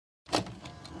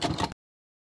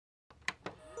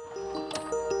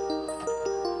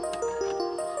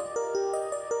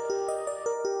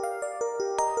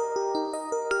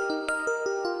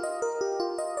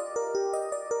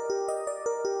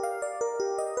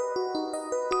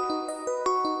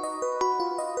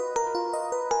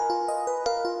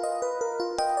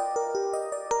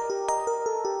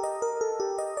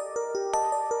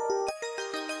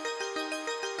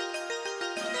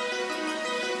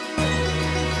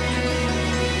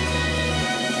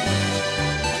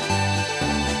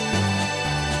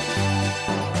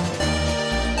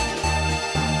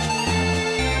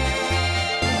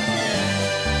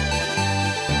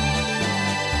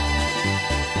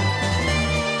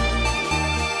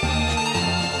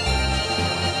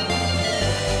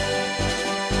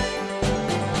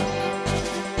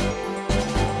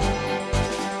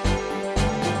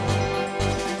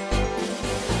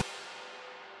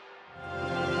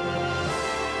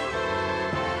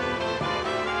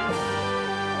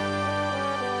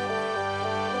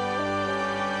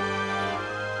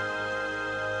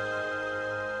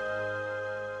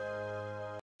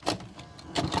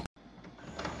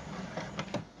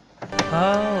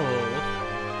Oh.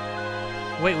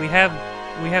 Wait, we have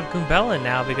Goombella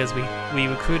now because we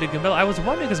recruited Goombella. I was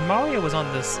wondering because Mario was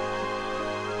on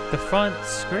the front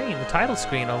screen, the title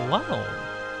screen alone.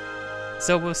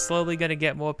 So we're slowly gonna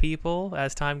get more people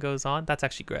as time goes on. That's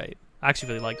actually great. I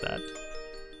actually really like that.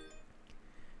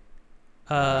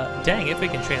 Dang, if we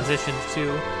can transition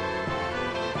to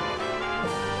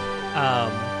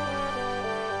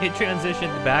it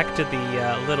transitioned back to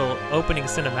the little opening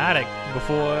cinematic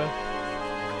before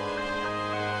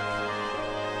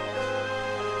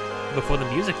the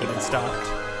music even stopped.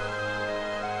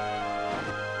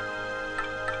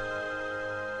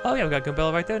 Oh yeah, we got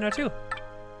Goombella right there now too.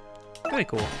 Very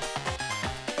cool.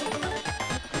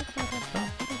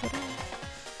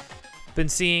 Been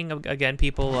seeing again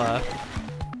people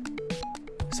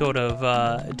sort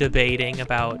of debating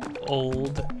about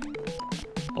old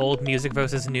music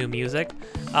versus new music.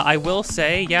 I will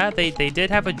say, yeah, they did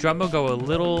have a drummer go a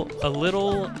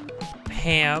little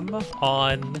ham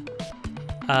on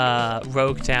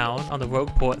Rogue Town, on the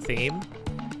Rogue Port theme.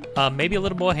 Maybe a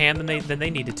little more ham than they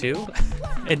needed to,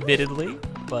 admittedly.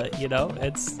 But you know,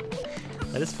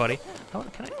 that is funny. Oh,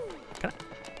 can I?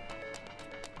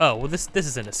 Oh, well, this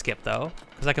isn't a skip though,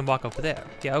 because I can walk over there.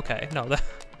 Yeah, okay. No,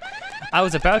 I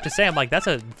was about to say, I'm like, that's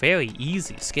a very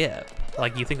easy skip.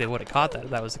 Like, you think they would have caught that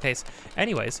if that was the case.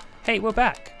 Anyways, hey, we're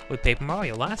back with Paper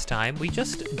Mario. Last time, we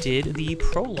just did the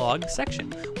prologue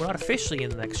section. We're not officially in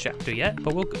the next chapter yet,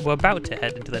 but we're about to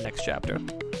head into the next chapter.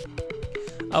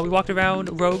 We walked around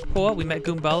Rogueport, we met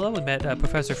Goombella, we met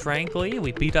Professor Frankly,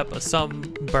 we beat up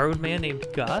some birdman named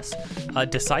Gus,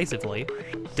 decisively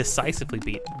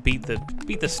beat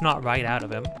the snot right out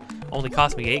of him. Only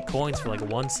cost me 8 coins for like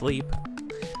 1 sleep,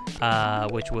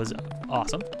 which was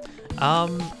awesome.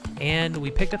 And we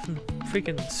picked up some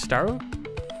freaking star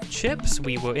chips.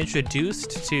 We were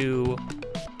introduced to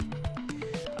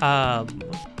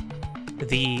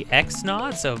the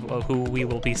X-Nauts of who we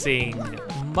will be seeing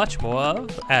much more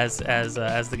of as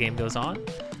the game goes on.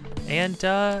 And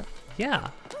yeah,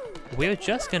 we're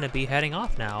just gonna be heading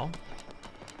off now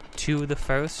to the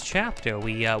first chapter.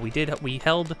 We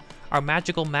held our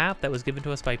magical map that was given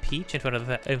to us by Peach in front of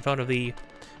the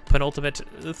penultimate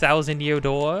 1,000-year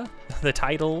door, the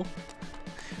title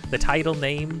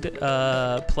named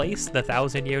place, the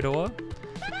 1,000-year door.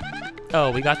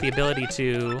 Oh, we got the ability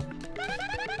to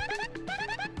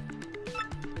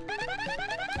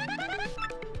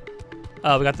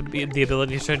we got the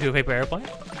ability to turn into a paper airplane.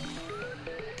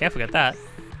 Can't forget that.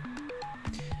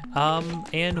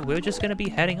 And we're just gonna be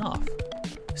heading off.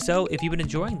 So if you've been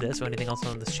enjoying this or anything else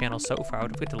on this channel so far,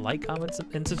 don't forget to like, comment,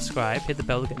 and subscribe. Hit the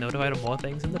bell to get notified of more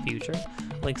things in the future.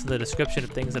 Links in the description of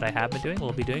things that I have been doing,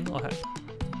 will be doing, or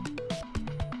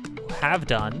have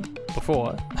done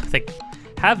before. I think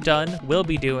have done, will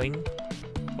be doing,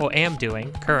 or am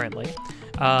doing currently.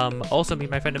 Also, me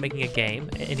and my friend are making a game.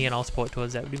 Any and all support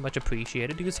towards that would be much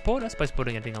appreciated. You can support us by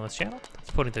supporting anything on this channel,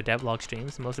 supporting the devlog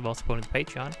streams, and most of all supporting the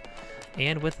Patreon.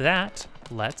 And with that,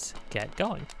 let's get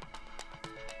going.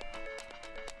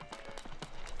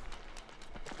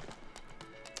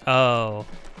 Oh.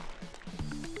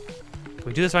 Can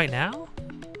we do this right now?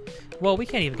 Well, we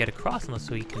can't even get across unless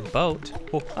we can boat.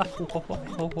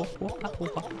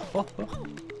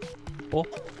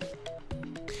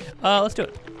 Let's do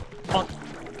it.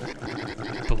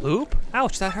 Bloop?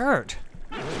 Ouch, that hurt.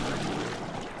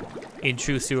 In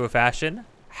true sewer fashion,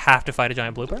 have to fight a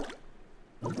giant blooper.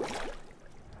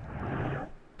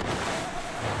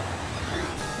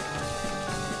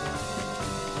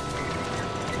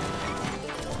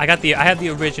 I have the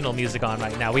original music on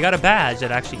right now. We got a badge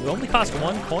that actually only cost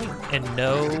 1 coin and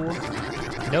no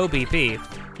BP.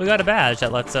 We got a badge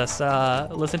that lets us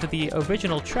listen to the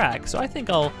original track. So I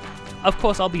think of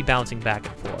course I'll be bouncing back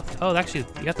and forth. Oh, actually,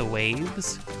 you got the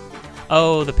waves.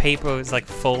 Oh, the paper is like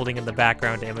folding in the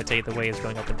background to imitate the waves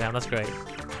going up and down. That's great.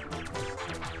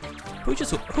 Who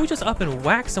just up and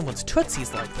whacked someone's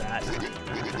tootsies like that?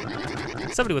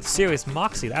 Somebody with serious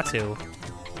moxie. That's who.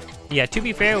 Yeah, to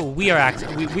be fair, we were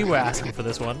asking for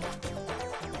this one.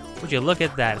 Would you look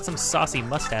at that? It's some saucy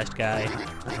mustached guy.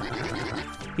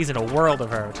 He's in a world of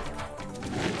hurt.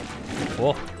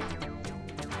 Whoa.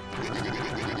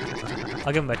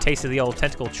 I'll give him a taste of the old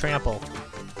tentacle trample.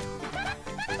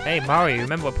 Hey, Mario, you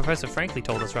remember what Professor Frankly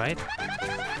told us, right?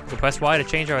 You can press Y to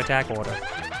change our attack order.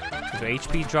 If your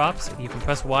HP drops, you can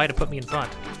press Y to put me in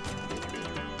front.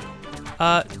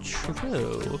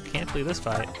 True. Can't believe this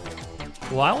fight.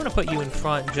 Well, I want to put you in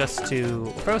front just to...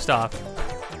 First off,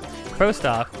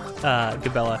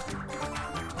 Goombella,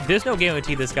 there's no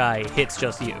guarantee this guy hits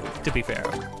just you, to be fair.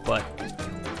 But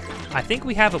I think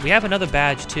we have another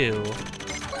badge too.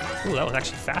 Ooh, that was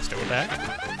actually faster with that.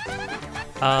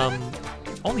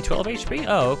 Only 12 HP?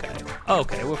 Oh, okay.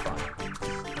 Okay, we're fine.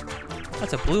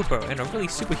 That's a blooper, and a really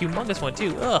super humongous one,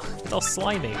 too. Ugh, it's all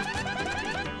slimy.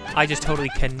 I just totally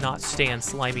cannot stand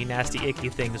slimy, nasty, icky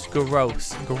things.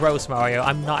 Gross. Gross, Mario.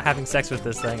 I'm not having sex with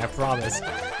this thing, I promise.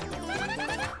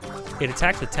 It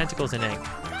attacks with tentacles and ink.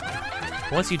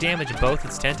 Once you damage both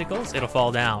its tentacles, it'll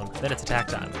fall down. Then it's attack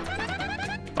time.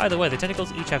 By the way, the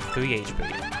tentacles each have 3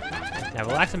 HP. Now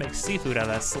relax and make seafood out of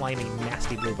that slimy,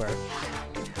 nasty blooper.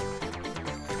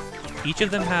 Each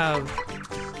of them have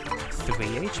 3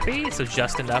 HP, so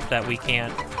just enough that we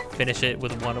can't finish it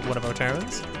with one of our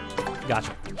turns.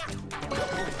 Gotcha.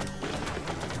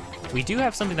 We do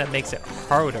have something that makes it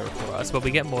harder for us, but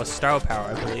we get more star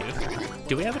power, I believe.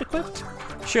 Do we have it equipped?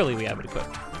 Surely we have it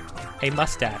equipped. A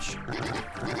mustache.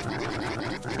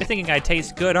 You're thinking I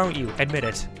taste good, aren't you? Admit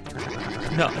it.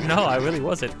 No, I really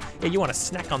wasn't. Yeah, you want to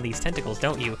snack on these tentacles,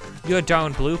 don't you? You're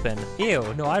darn blooping.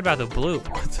 Ew, no, I'd rather bloop.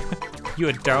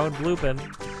 You're darn blooping.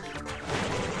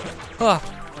 Ugh.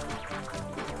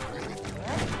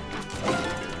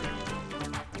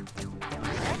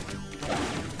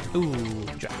 Ooh,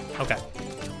 okay.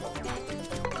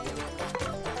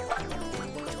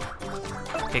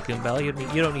 Okay, Goombella,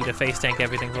 you don't need to face tank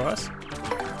everything for us.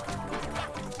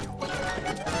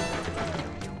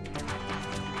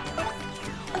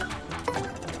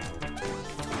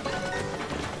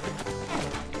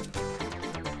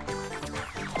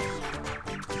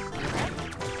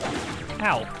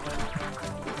 Ow.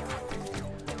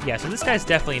 Yeah, so this guy's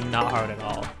definitely not hard at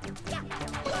all.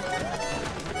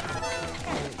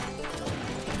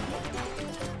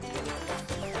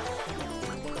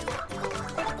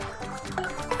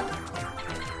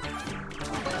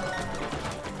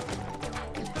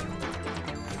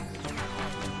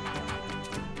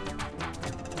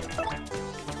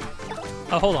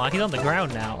 Oh, hold on, he's on the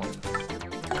ground now.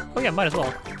 Oh yeah, might as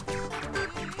well.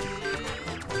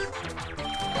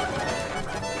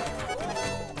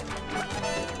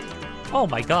 Oh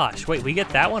my gosh, wait, we get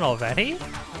that one already?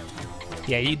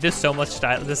 Yeah, there's so much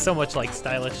style, there's so much like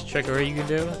stylish trickery you can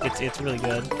do. It's really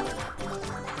good.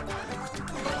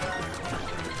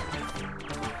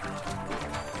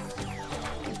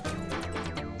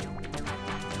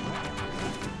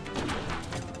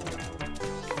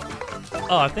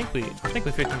 Oh, I think we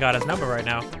freaking got his number right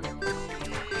now.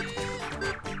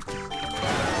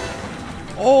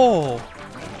 Oh!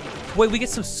 Wait, we get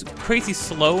some crazy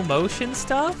slow motion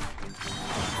stuff?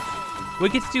 We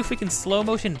get to do freaking slow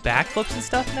motion backflips and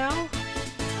stuff now?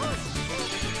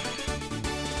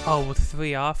 Oh, with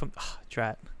 3 off?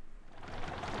 Drat.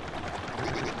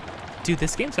 Dude,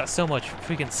 this game's got so much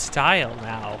freaking style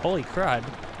now. Holy crud.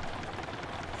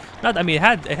 I mean,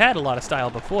 it had a lot of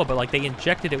style before, but like they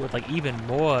injected it with like even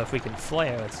more freaking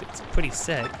flair. It's pretty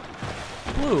sick.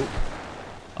 Bloop.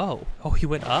 Oh, he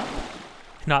went up,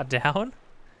 not down.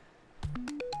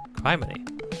 Criminy.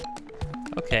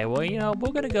 Okay, well, you know,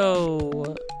 we're gonna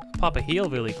go pop a heal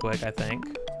really quick. I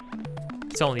think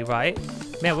it's only right.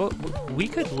 Man, we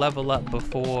could level up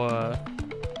before.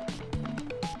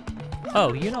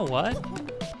 Oh, you know what?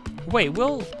 Wait,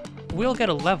 we'll get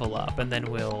a level up and then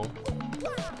we'll.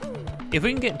 If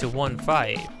we can get into one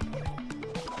fight,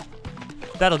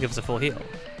 that'll give us a full heal.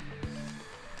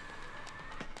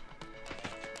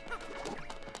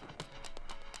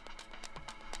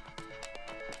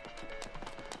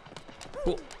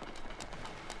 Cool.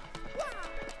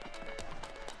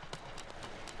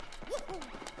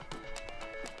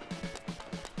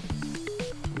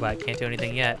 But I can't do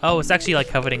anything yet. Oh, it's actually like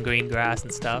covered in green grass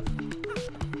and stuff.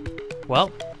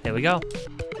 Well, here we go.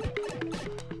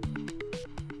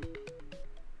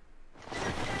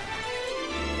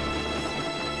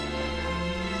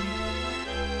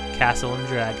 Castle and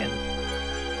Dragon.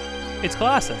 It's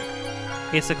classic.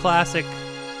 It's a classic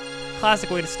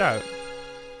way to start.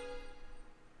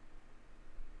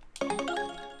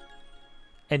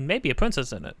 And maybe a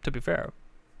princess in it, to be fair.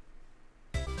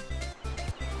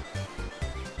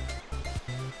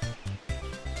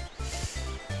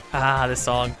 Ah, this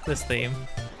song, this theme.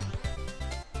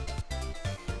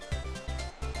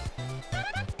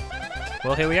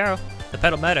 Well, here we are. The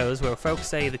Petal Meadows, where folks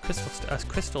say the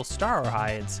crystal star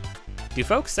hides. Do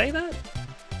folks say that?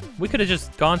 We could have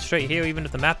just gone straight here even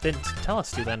if the map didn't tell us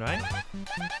to then, right?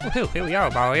 Woohoo, here we are,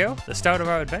 Mario. The start of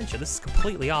our adventure. This is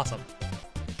completely awesome.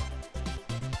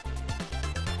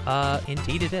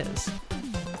 Indeed it is.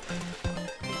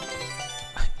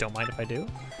 Don't mind if I do.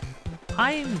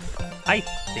 I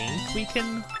think we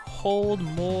can hold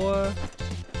more.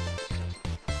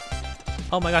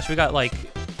 Oh my gosh, we got like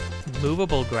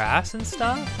movable grass and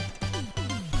stuff,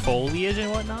 foliage and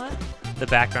whatnot. The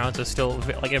backgrounds are still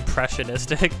like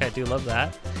impressionistic. I do love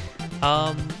that.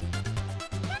 Oh,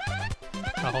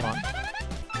 hold on.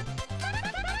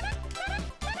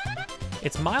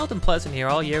 It's mild and pleasant here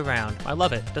all year round. I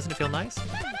love it. Doesn't it feel nice?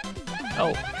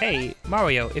 Oh, hey,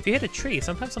 Mario, if you hit a tree,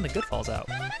 sometimes something good falls out.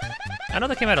 I know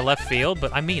that came out of left field,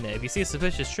 but I mean it. If you see a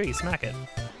suspicious tree, smack it.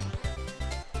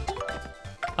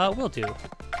 Will do.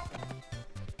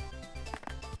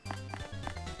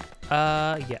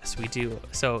 Yes, we do.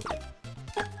 So,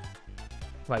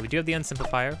 right, we do have the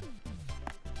unsimplifier.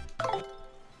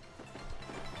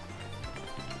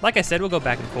 Like I said, we'll go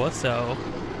back and forth, so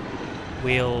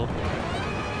we'll...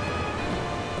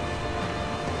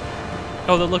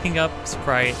 Oh, the looking up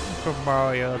sprite from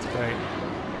Mario, that's great.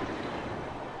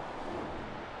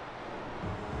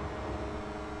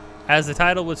 As the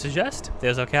title would suggest,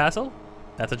 there's a castle.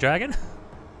 That's a dragon.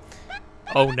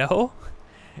 Oh no.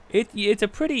 It's a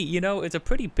pretty, you know, it's a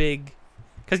pretty big,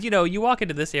 because, you know, you walk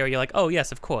into this area, you're like, oh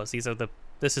yes, of course,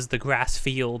 this is the grass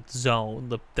field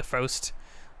zone, the first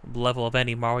level of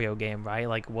any Mario game, right?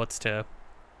 Like,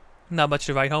 not much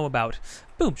to write home about.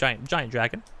 Boom, giant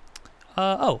dragon.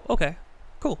 Oh, okay,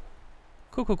 cool.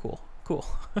 Cool.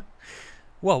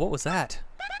 Whoa, what was that?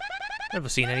 Never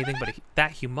seen anything but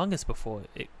that humongous before.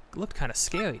 It looked kind of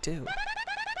scary too.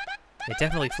 It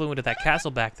definitely flew into that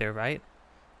castle back there, right?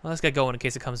 Well, let's get going in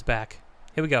case it comes back.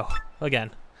 Here we go,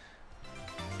 again.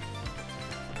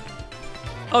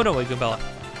 Oh no, wait, Goombella.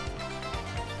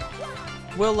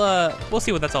 We'll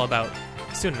see what that's all about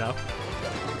soon enough.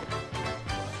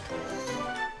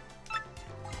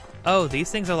 Oh, these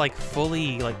things are like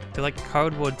fully, they're like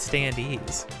cardboard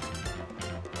standees.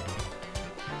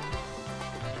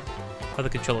 Oh, the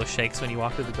controller shakes when you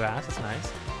walk through the grass, that's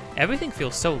nice. Everything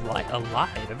feels so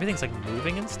alive. Everything's like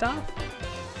moving and stuff.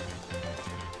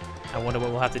 I wonder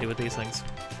what we'll have to do with these things.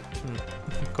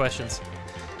 Questions.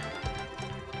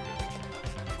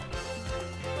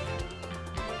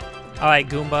 All right,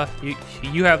 Goomba,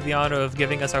 you have the honor of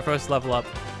giving us our first level up.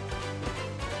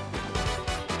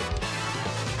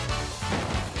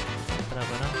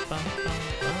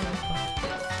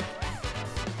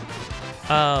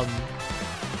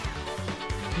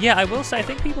 Yeah, I will say, I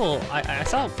think people, I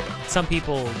saw some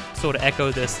people sort of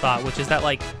echo this thought, which is that,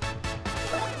 like,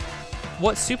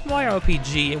 what Super Mario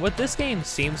RPG and what this game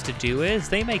seems to do is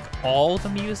they make all the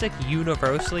music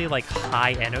universally, like,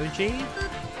 high energy.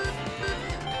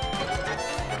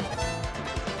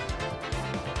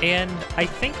 And I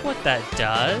think what that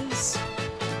does...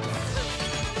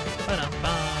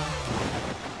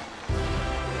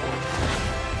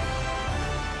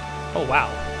 Oh, wow.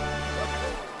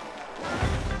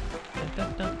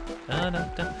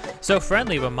 So,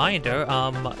 friendly reminder,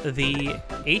 the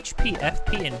HP,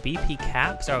 FP, and BP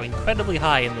caps are incredibly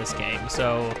high in this game,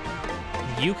 so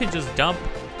you can just dump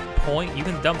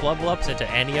level ups into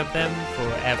any of them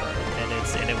forever,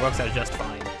 and it works out just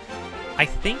fine. I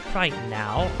think right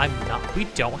now we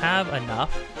don't have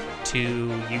enough to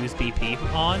use BP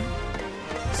on,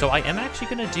 so I am actually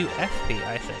gonna do FP,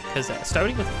 I think, because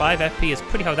starting with 5 FP is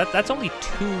pretty hard. That's only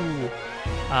 2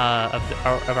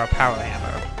 of our power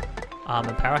hammer.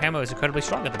 And power hammer is incredibly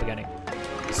strong at the beginning.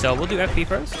 So we'll do FP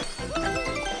first.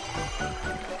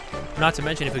 Not to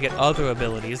mention if we get other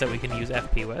abilities that we can use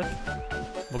FP with.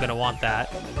 We're gonna want that.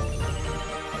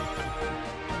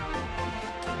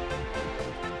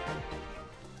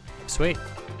 Sweet.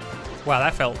 Wow,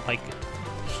 that felt like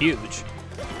huge.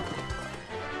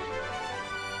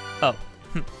 Oh.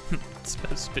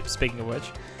 Speaking of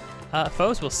which,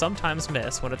 foes will sometimes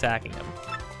miss when attacking them.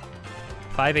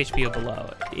 5 HP or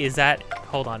below. Is that,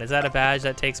 hold on, is that a badge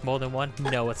that takes more than 1?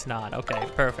 No, it's not. Okay,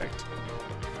 perfect.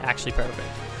 Actually perfect.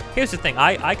 Here's the thing,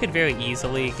 I could very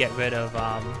easily get rid of the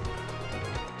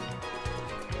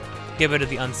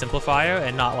unsimplifier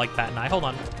and not like that. And hold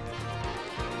on.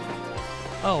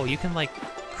 Oh, you can like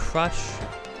crush.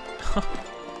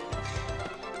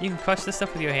 You can crush this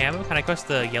stuff with your hammer? Can I crush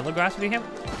the yellow grass with your hammer?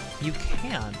 You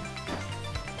can.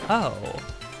 Oh.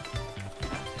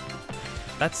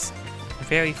 That's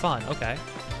very fun, okay.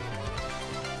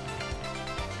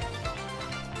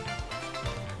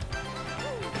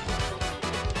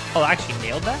 Oh, I actually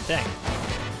nailed that? Dang.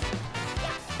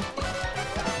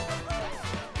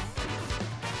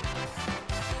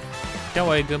 Don't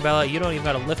worry, Goombella, you don't even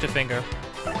gotta lift a finger.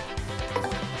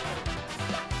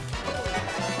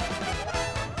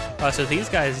 Oh, so these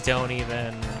guys don't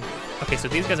even... Okay, so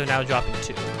these guys are now dropping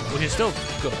 2, which is still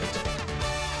good.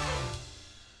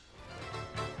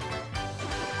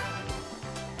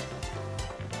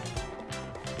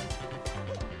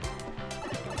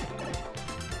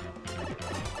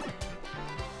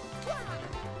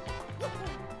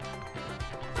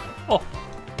 Oh,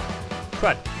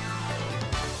 crud.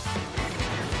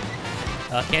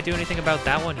 Can't do anything about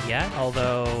that one yet,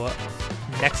 although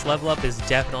next level up is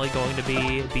definitely going to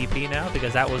be BP now,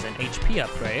 because that was an HP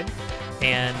upgrade.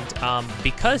 And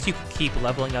because you keep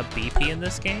leveling up BP in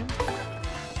this game,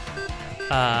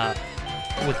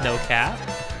 with no cap,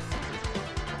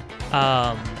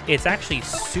 it's actually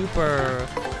super...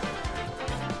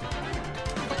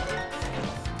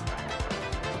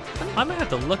 I'm gonna have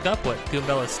to look up what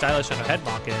Goombella's stylish on her head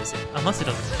bonk is, unless it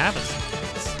doesn't have a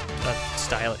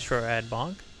stylish for her head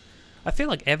bonk. I feel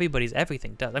like everybody's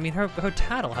everything does. I mean, her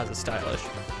tattle has a stylish.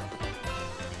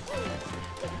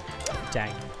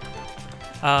 Dang.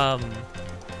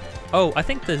 Oh, I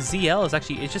think the ZL is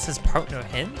actually, it just says partner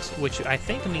hint, which I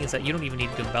think means that you don't even need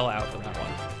Goombella out for that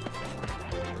one.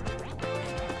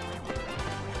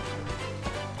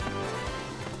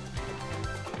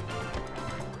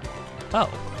 Oh.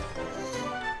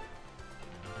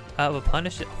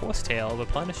 Replenish Horsetail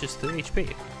replenishes 3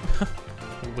 HP.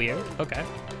 Weird. Okay.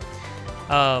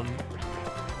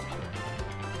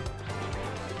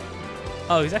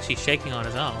 Oh, he's actually shaking on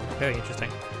his own. Very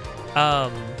interesting.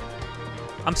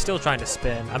 I'm still trying to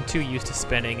spin. I'm too used to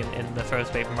spinning in the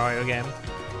first Paper Mario game.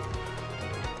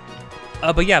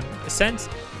 But yeah, since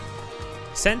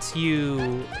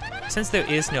there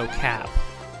is no cap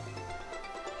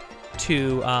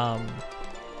to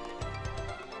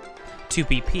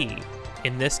BP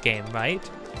in this game, right?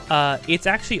 It's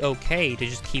actually okay to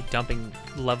just keep dumping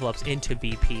level ups into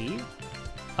BP,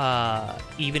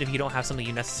 even if you don't have something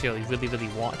you necessarily really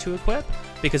want to equip,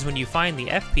 because when you find the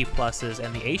FP pluses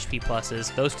and the HP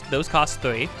pluses, those cost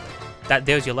 3.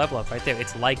 There's your level up right there.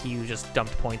 It's like you just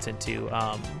dumped points into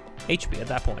HP at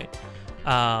that point,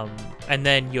 and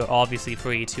then you're obviously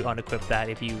free to unequip that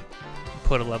if you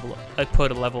put a level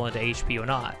into HP or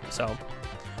not. So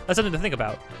that's something to think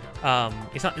about.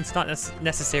 It's not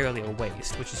necessarily a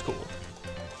waste, which is cool.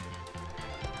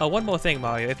 One more thing,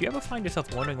 Mario. If you ever find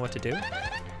yourself wondering what to do,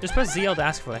 just press ZL to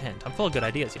ask for a hint. I'm full of good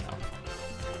ideas, you know.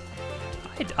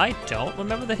 I don't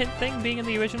remember the hint thing being in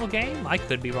the original game. I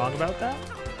could be wrong about that.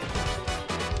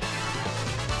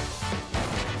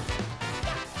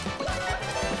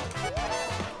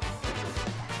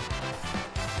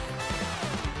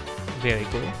 Very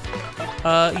cool.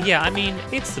 Yeah, I mean,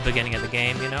 it's the beginning of the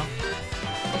game, you know.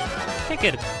 Can't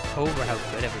get over how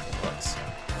good everything looks.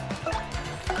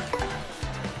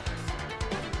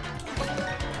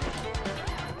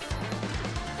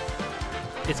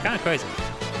 It's kind of crazy.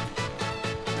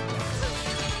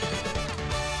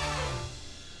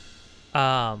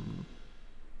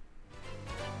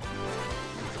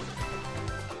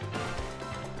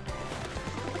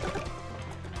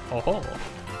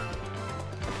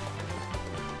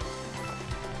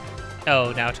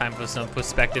 Oh, now time for some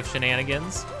perspective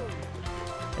shenanigans.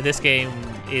 This game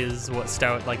is what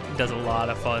does a lot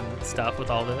of fun stuff with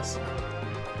all this.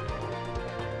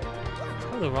 Let's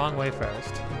go the wrong way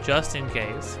first, just in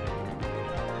case.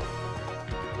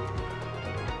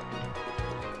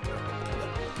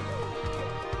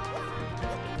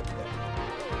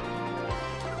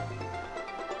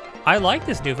 I like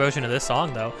this new version of this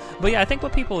song, though. But yeah, I think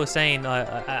what people were saying,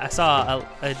 I saw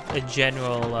a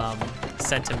general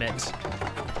sentiment.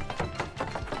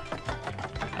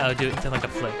 Do it like a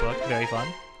flip book, very fun.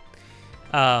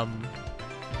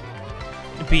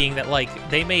 Being that, like,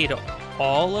 they made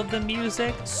all of the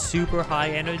music super high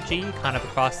energy, kind of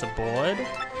across the board,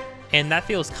 and that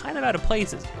feels kind of out of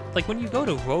place. Like, when you go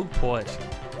to Rogueport,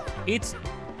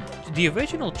 the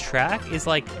original track is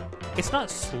like, it's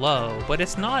not slow, but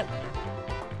it's not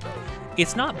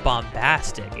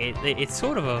bombastic. It's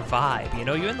sort of a vibe, you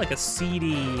know? You're in like a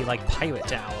seedy, like, pirate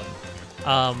town.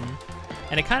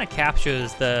 And it kind of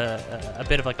captures a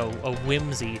bit of like a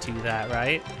whimsy to that,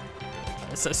 right?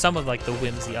 So, some of like the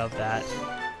whimsy of that.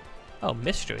 Oh,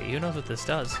 mystery. Who knows what this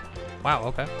does? Wow,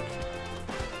 okay.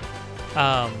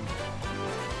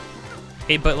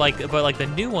 But like the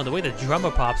new one, the way the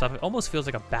drummer pops up, it almost feels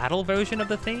like a battle version of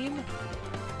the theme.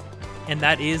 And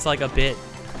that is like a bit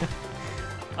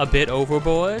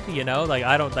overboard, you know? Like,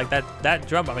 I don't like that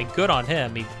drum. I mean, good on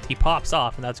him. He pops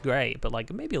off, and that's great. But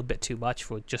like, maybe a bit too much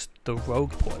for just the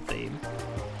Rogueport theme.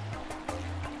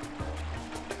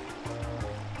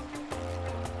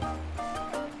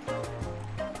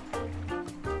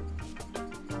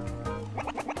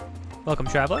 Welcome,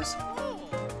 travelers.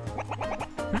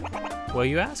 Well,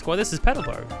 you ask? Well, this is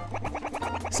Petalburg.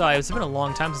 Sorry, it's been a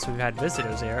long time since we've had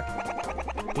visitors here.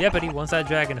 Yeah, buddy, once that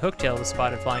dragon Hooktail was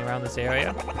spotted flying around this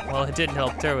area, well, it didn't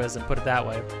help tourism, put it that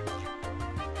way.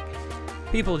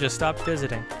 People just stopped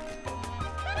visiting.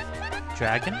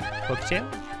 Dragon?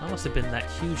 Hooktail? That must have been that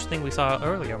huge thing we saw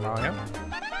earlier, Mario.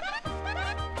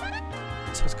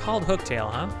 So it's called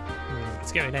Hooktail, huh?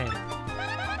 Scary name.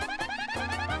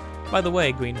 By the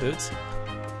way, Green Boots,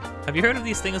 have you heard of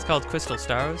these things called crystal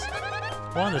stars?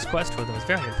 Well, on this quest for them is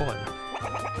very important.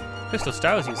 Crystal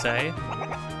stars, you say?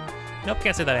 Nope,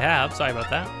 can't say that I have. Sorry about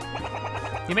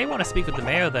that. You may want to speak with the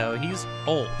mayor, though. He's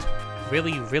old.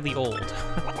 Really, really old.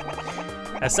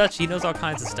 As such, he knows all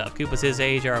kinds of stuff. Koopas his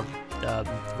age are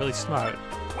really smart.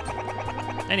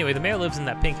 Anyway, the mayor lives in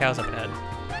that pink house up ahead.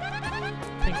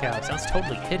 Pink house sounds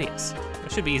totally hideous.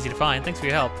 It should be easy to find. Thanks for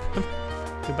your help.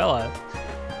 Gabella.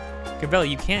 Gabella,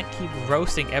 you can't keep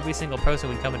roasting every single person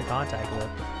we come into contact with.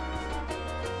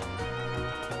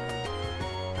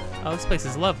 Oh, this place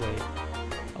is lovely.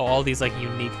 Oh, all these like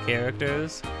unique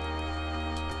characters.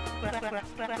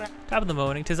 Top of the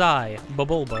morning, 'tis I,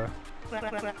 Bubulber.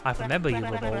 I remember you,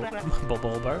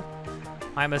 Bubulber.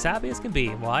 I'm as happy as can be.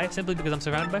 Why? Simply because I'm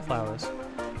surrounded by flowers.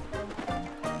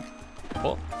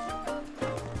 Oh.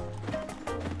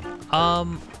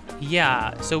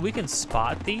 Yeah, so we can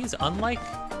spot these. Unlike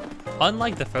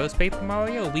the first Paper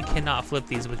Mario, we cannot flip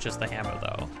these with just the hammer,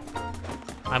 though.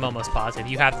 I'm almost positive.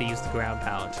 You have to use the ground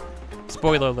pound.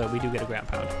 Spoiler alert, we do get a ground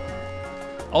pound.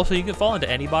 Also, you can fall into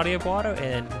any body of water,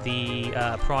 and the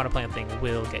piranha plant thing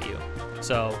will get you.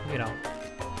 So, you know,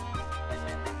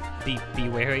 be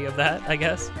wary of that, I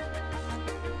guess.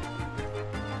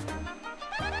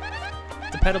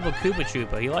 The Petalburg Koopa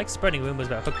Trooper. He likes spreading rumors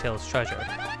about Hooktail's treasure.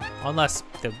 Unless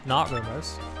they're not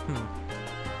rumors.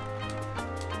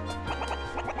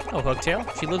 Oh, Hooktail.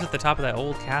 She lives at the top of that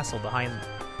old castle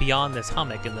beyond this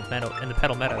hummock in the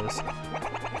Petal Meadows.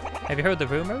 Have you heard the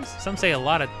rumors? Some say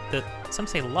lots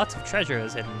of treasure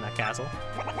is hidden in that castle.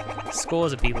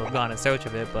 Scores of people have gone in search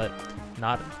of it, but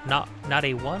not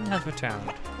a one has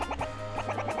returned.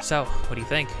 So, what do you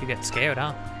think? You getting scared,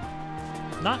 huh?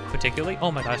 Not particularly.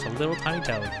 Oh my gosh, a little tiny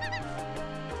toad.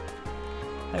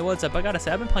 Hey, what's up? I gotta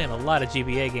say, I've been playing a lot of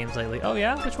GBA games lately. Oh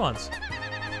yeah? Which ones?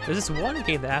 There's this one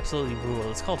game that absolutely rules.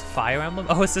 It's called Fire Emblem.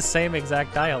 Oh, it's the same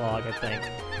exact dialogue, I think.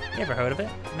 You ever heard of it?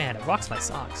 Man, it rocks my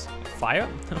socks. Old Fire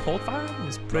Emblem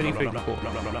is pretty cool.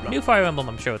 New Fire Emblem,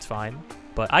 I'm sure it's fine.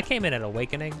 But I came in at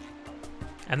Awakening.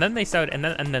 And then they started,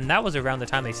 and then that was around the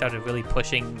time they started really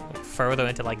pushing further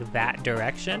into like that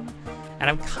direction. And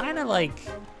I'm kind of like,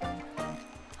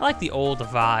 I like the old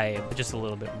vibe just a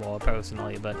little bit more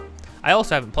personally, but I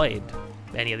also haven't played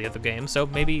any of the other games, so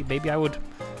maybe I would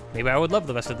love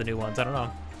the rest of the new ones. I don't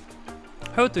know.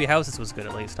 Heard Three Houses was good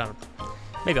at least.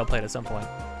 Maybe I'll play it at some point.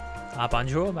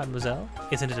 Bonjour, mademoiselle.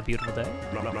 Isn't it a beautiful day?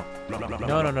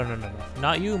 No.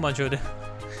 Not you, Monsieur de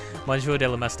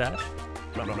la Moustache.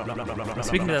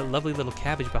 Speaking of that lovely little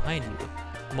cabbage behind you,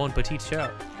 Mon petit chow.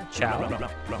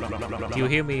 Do you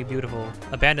hear me, beautiful?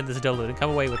 Abandon this dullard and come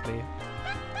away with me.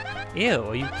 Ew,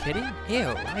 are you kidding?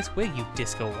 Ew, nice wig, you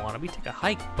disco wannabe. Take a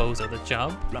hike, bozo the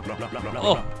chump.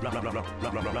 Oh.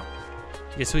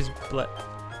 Je suis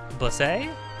blessé?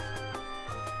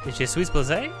 Je suis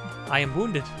blessé? I am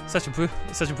wounded. Such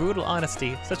brutal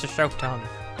honesty. Such a sharp tongue.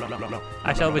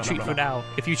 I shall retreat for now.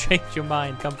 If you change your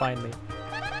mind, come find me.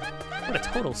 What a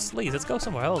total sleaze. Let's go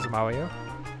somewhere else, Mario.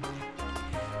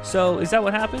 So, is that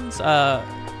what happens? How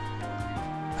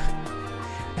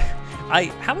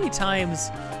many times...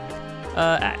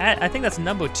 I think that's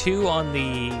number 2 on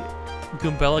the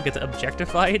Goombella gets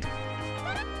objectified.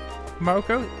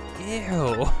 Marco?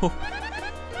 Ew.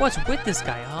 What's with this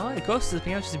guy, huh? It grosses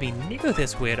me out just to be near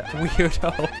this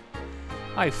weirdo.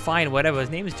 Alright, fine, whatever. His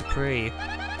name is Dupree.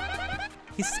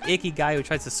 He's this icky guy who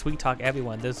tries to sweet talk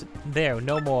everyone.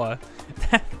 No more.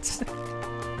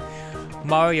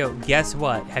 Mario, guess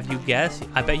what? Have you guessed?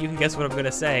 I bet you can guess what I'm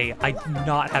gonna say. I'm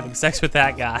not having sex with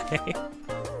that guy.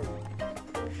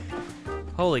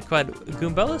 Holy crud,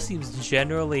 Goombella seems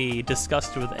generally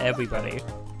disgusted with everybody.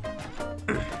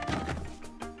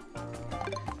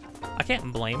 I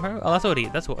can't blame her. Oh,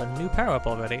 that's what a new power-up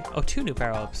already. Oh, 2 new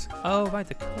power-ups. Oh, right,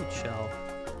 the code shell.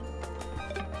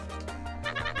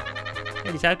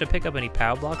 Hey, did you have to pick up any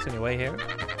power blocks on your way here?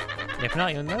 If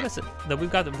not, you'll notice that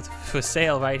we've got them for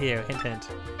sale right here. Hint, hint.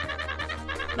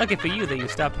 Lucky for you that you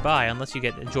stopped by, unless you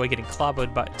enjoy getting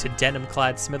clobbered to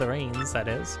denim-clad smithereens, that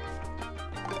is.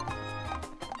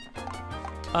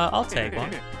 I'll take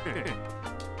one.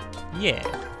 Yeah.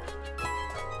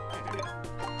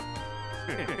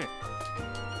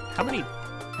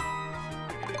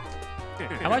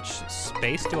 How much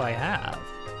space do I have?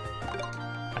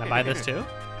 Can I buy this too?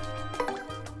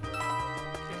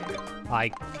 I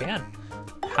can.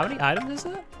 How many items is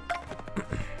that?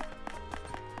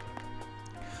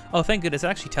 Oh, thank goodness. It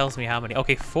actually tells me how many.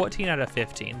 Okay, 14 out of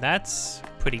 15. That's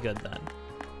pretty good then.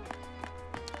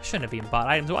 I shouldn't have even bought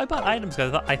items. Well, I bought items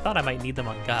because I thought I might need them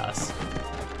on Gus.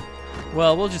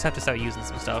 Well, we'll just have to start using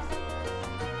some stuff.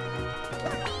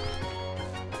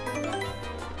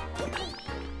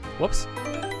 Whoops.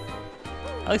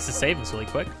 At least the saving's really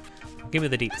quick. Give me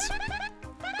the deets.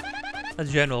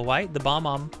 That's General White, the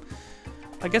bomb-omb.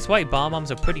 I guess white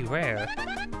bomb-ombs are pretty rare.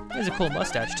 He has a cool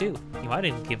mustache, too. He might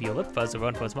even give you a lip fuzz to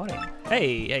run for his money.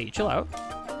 Hey, chill out.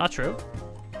 Not true.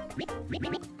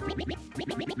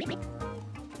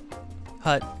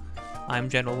 Hut, I'm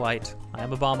General White. I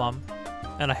am a bomb-omb,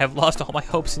 and I have lost all my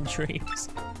hopes and dreams.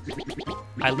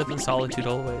 I live in solitude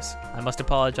always. I must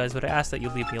apologize, but I ask that you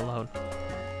leave me alone.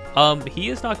 He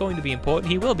is not going to be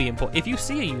important. He will be important. If you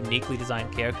see a uniquely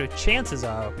designed character, chances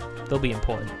are they'll be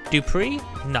important. Dupree?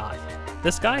 Not.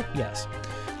 This guy? Yes.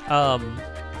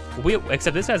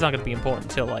 Except this guy's not going to be important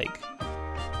until, like,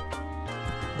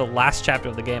 the last chapter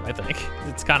of the game, I think.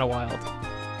 It's kind of wild.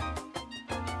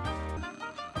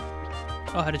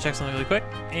 Oh, I had to check something really quick.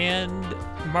 And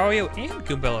Mario and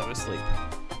Goombella are asleep.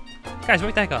 Guys,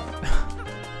 wake the heck up.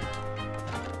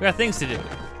 We got things to do.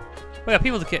 We got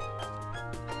people to kill.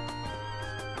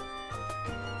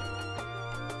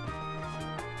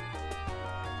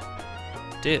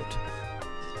 Dude.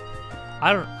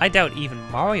 I doubt even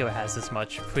Mario has this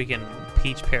much freaking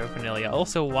Peach paraphernalia.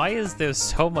 Also, why is there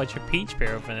so much Peach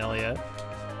paraphernalia?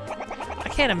 I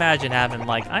can't imagine having,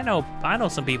 like, I know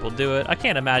some people do it. I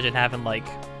can't imagine having, like,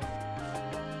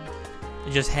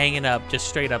 just hanging up just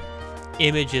straight up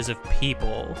images of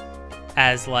people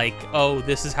as, like, oh,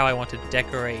 this is how I want to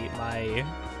decorate my,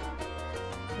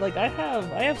 like, I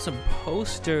have some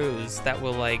posters that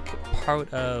were, like,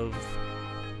 part of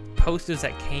posters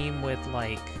that came with,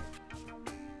 like,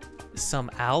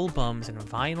 some albums and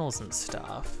vinyls and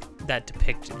stuff that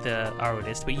depict the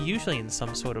artist, but usually in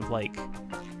some sort of, like,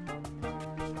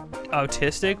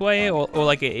 artistic way, or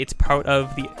like it's part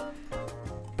of the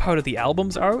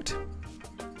album's art.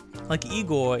 Like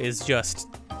Igor is just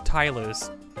Tyler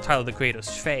the Creator's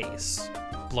face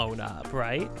blown up,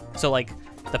 right? So like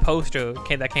the poster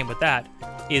that came with that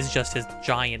is just his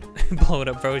giant blown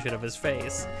up version of his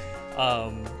face.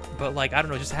 But like, I don't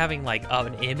know, just having like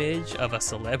an image of a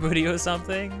celebrity or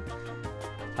something,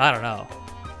 I don't know.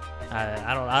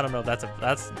 I don't know if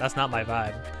that's not my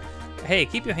vibe. Hey,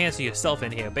 keep your hands to yourself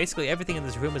in here. Basically everything in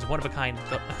this room is one of a kind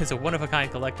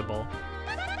collectible.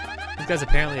 This guy's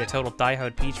apparently a total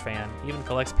diehard Peach fan. He even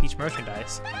collects Peach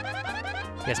merchandise.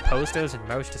 He has posters and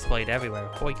merch displayed everywhere.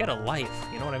 Boy, get a life,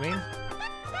 you know what I mean?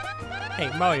 Hey,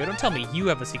 Mario, don't tell me you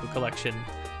have a secret collection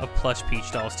of plush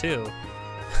Peach dolls too.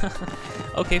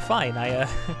 Okay, fine. I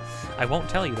won't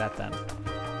tell you that then.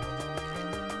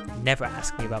 Never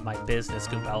ask me about my business,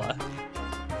 Goombella.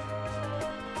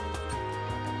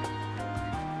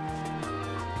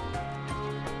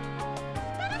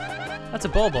 That's a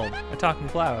Bulbul, a talking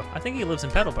flower. I think he lives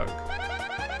in Petalburg.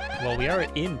 Well, we are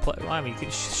in I mean,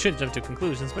 you shouldn't jump to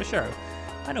conclusions, but sure.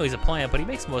 I know he's a plant, but he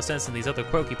makes more sense than these other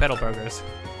croaky Petalburgers.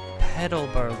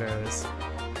 Petalburgers.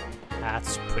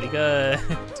 That's pretty good.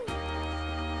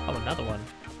 Oh, another one.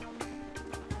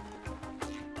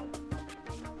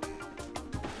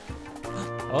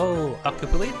 Oh, a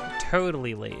Koopa leaf?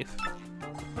 Totally leaf.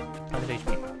 100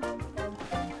 HP.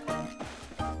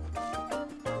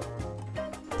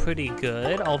 Pretty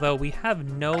good, although we have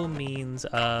no means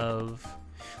of...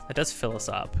 That does fill us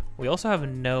up. We also have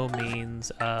no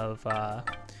means of...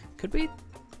 Could we...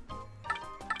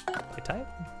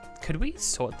 Could we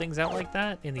sort things out like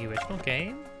that in the original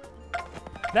game?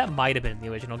 That might have been in the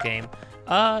original game.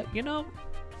 You know,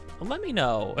 let me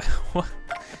know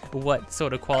what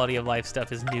sort of quality of life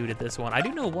stuff is new to this one. I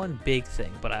do know one big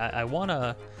thing, but I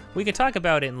wanna... We can talk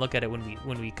about it and look at it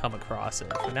when we come across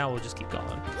it. For now, we'll just keep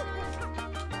going.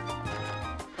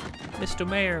 Mr.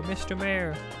 Mayor, Mr.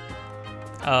 Mayor.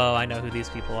 Oh, I know who these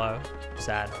people are.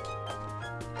 Sad.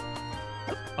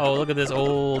 Oh, look at this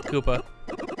old Koopa.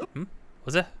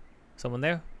 Was it? Someone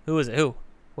there? Who is it? Who?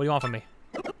 What do you want from me?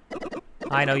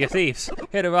 I know, you're thieves.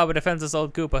 Here to rob a defenseless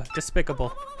old Koopa.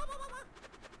 Despicable.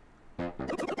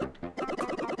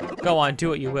 Go on, do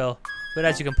what you will. But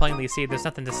as you can plainly see, there's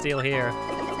nothing to steal here.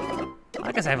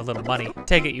 I guess I have a little money.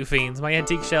 Take it, you fiends. My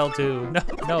antique shell, too.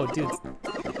 No, dude.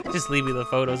 Just leave me the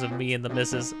photos of me and the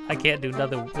missus. I can't do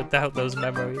nothing without those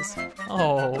memories.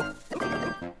 Oh.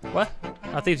 What?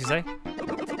 Not thieves, you say?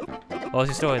 What's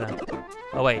your story, then?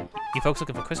 Oh, wait. You folks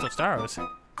looking for crystal stars?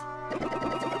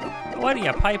 Why don't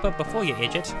you pipe up before you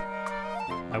idiot?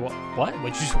 What?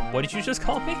 What did you just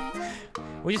call me?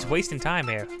 We're just wasting time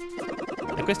here.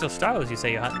 The crystal stars, you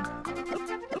say you're hunting?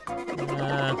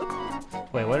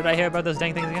 Wait, what did I hear about those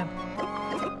dang things again?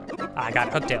 I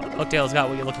got Hooktail. Hooktail's got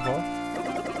what you're looking for.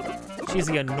 She's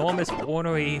the enormous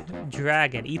ornery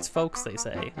dragon. Eats folks, they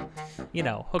say. You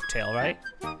know, Hooktail, right?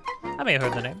 I may have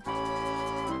heard the name.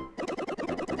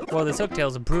 Well, this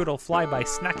Hooktail's brutal flyby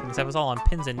snackings have us all on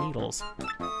pins and needles.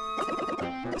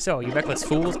 So, you reckless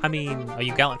fools? I mean, are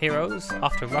you gallant heroes?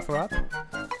 Off to rough her up?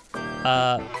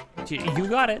 You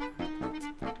got it.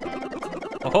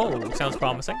 Oh, sounds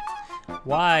promising.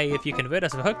 Why, if you can rid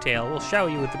us of Hooktail, we'll shower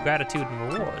you with gratitude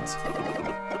and rewards.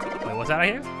 Wait, what's that I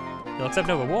hear? You'll accept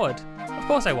no reward? Of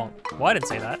course I won't. Well, I didn't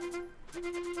say that.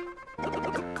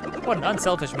 What an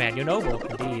unselfish man. You're noble,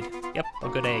 indeed. Yep, a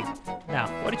good egg. Now,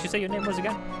 what did you say your name was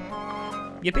again?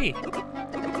 Yippee.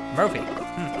 Murphy.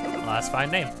 Well, that's a fine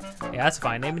name. Yeah, that's a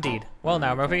fine name indeed. Well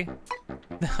now, Murphy.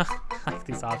 I like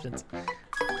these options.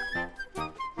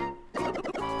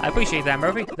 I appreciate that,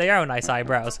 Murphy. They are nice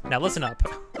eyebrows. Now listen up.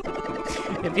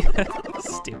 If you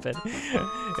stupid.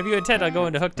 If you intend on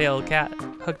going to Hooktail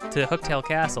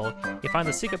Castle, you find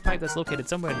the secret pipe that's located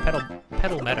somewhere in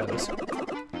Petal Meadows.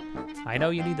 I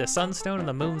know you need the Sunstone and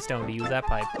the Moonstone to use that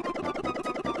pipe.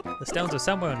 The stones are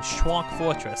somewhere in Schwonked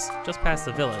Fortress, just past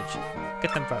the village.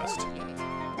 Get them first.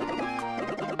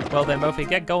 Well then, Murphy,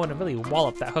 get going and really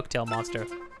wallop that Hooktail monster.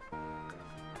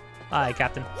 Aye,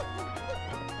 Captain.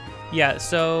 Yeah,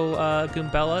 so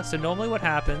Goombella. So normally what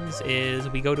happens is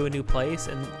we go to a new place,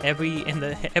 and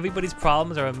everybody's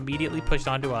problems are immediately pushed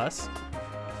onto us.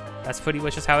 That's pretty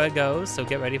much just how it goes. So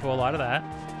get ready for a lot of that.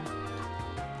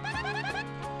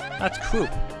 That's Croup,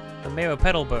 the mayor of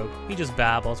Petalburg. He just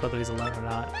babbles whether he's alone or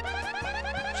not.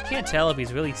 You can't tell if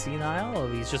he's really senile or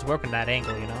if he's just working that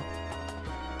angle, you know.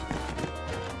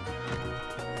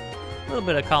 A little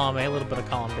bit of column A, a little bit of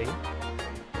column B.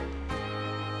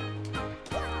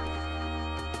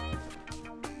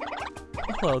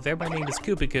 Hello there, my name is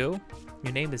Koopy-Koo.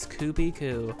 Your name is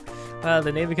Koopy-Koo.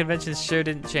 The naming conventions sure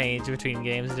didn't change between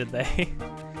games, did they?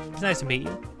 It's nice to meet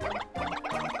you.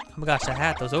 Oh my gosh, that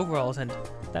hat, those overalls, and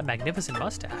that magnificent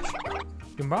mustache.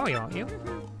 You're Mario, aren't you?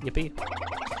 Yippee.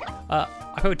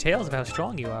 I've heard tales of how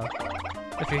strong you are.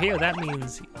 If you're here, that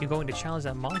means you're going to challenge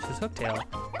that monster's Hooktail.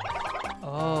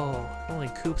 Oh, only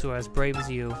Koops were as brave as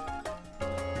you.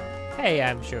 Hey,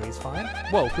 I'm sure he's fine.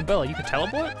 Whoa, Goombella, you can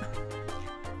teleport?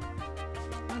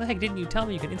 Why the heck didn't you tell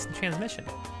me you can instant transmission?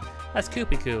 That's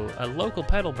Koopy-Koo, a local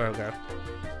Petalburger.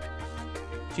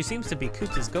 She seems to be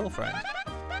Koops' girlfriend.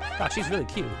 Gosh, she's really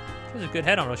cute. She has a good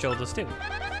head on her shoulders, too.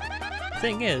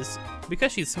 Thing is,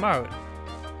 because she's smart,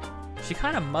 she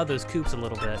kind of mothers Koops a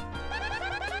little bit.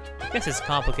 I guess it's a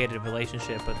complicated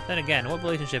relationship, but then again, what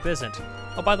relationship isn't?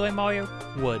 Oh, by the way, Mario,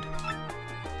 wood.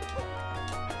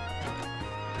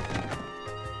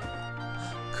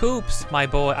 Koops, my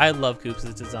boy. I love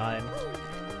Koops' design.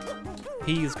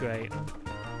 He's great.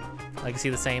 I can see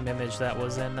the same image that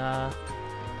was in the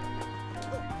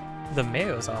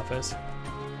mayor's office.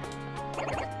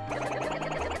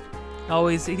 Oh,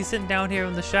 he's sitting down here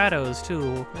in the shadows,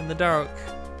 too, in the dark.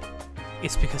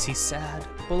 It's because he's sad,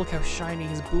 but look how shiny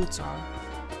his boots are.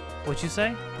 What'd you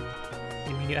say?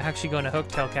 You mean you're actually going to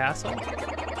Hooktail Castle?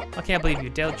 I can't believe you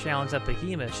dared challenge that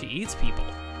behemoth. She eats people.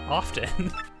 Often.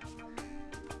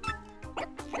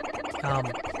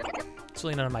 It's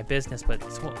really none of my business, but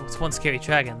it's one scary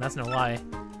dragon, that's no lie.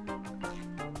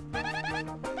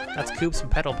 That's Koops from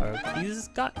Petalburg. He's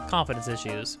got confidence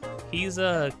issues. He's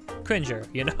a cringer,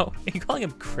 you know? Are you calling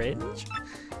him cringe?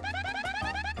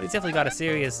 But he's definitely got a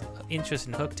serious interest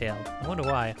in Hooktail. I wonder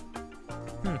why.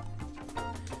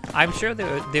 I'm sure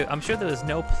there is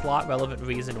no plot relevant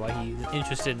reason why he's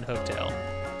interested in Hooktail.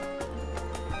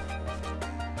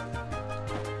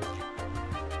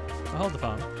 I'll hold the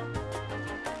phone.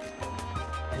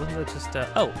 Wasn't it just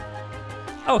oh,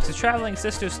 it's the Traveling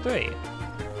Sisters 3.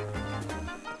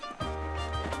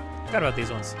 Forgot about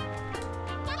these ones.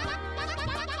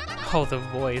 Oh, the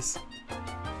voice.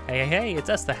 Hey, it's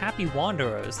us, the Happy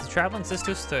Wanderers, the Traveling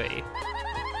Sisters 3.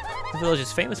 The village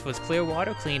is famous for its clear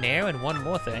water, clean air, and one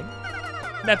more thing.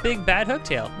 That big bad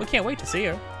Hooktail. We can't wait to see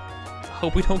her.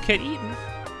 Hope we don't get eaten.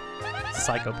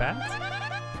 Psychopaths.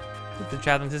 With the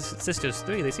Traveling Sisters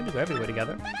 3, they seem to go everywhere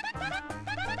together.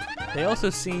 They also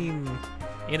seem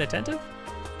inattentive.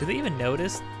 Do they even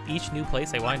notice each new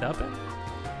place they wind up in?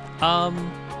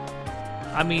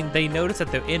 I mean, they notice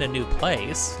that they're in a new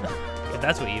place, if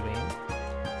that's what you mean.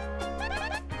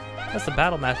 That's the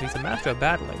Battle Master. He's a master of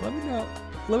battling.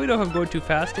 Let me know if I'm going too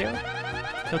fast here.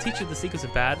 He'll teach you the secrets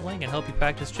of battling and help you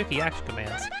practice tricky action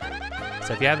commands.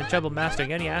 So if you're having trouble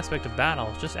mastering any aspect of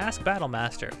battle, just ask Battle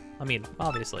Master. I mean,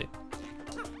 obviously.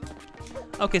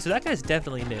 Okay, so that guy's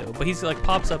definitely new, but he's like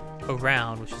pops up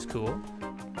around, which is cool.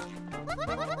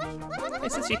 Hey,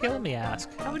 since you're here, let me ask,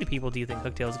 how many people do you think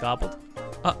Hooktail's gobbled?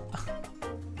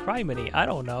 Criminy, I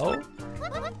don't know.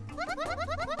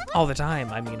 All the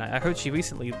time. I mean, I heard she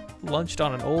recently lunched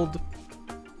on an old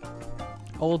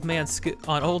man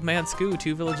Scoo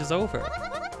 2 villages over.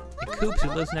 And Coops, who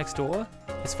lives next door,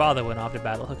 his father went off to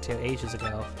battle Hooktail ages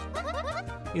ago.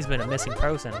 He's been a missing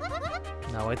person.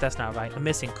 No, wait, that's not right. A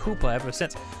missing Koopa ever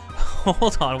since.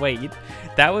 Hold on, wait.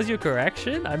 That was your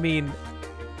correction? I mean,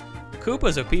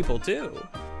 Koopas are people too.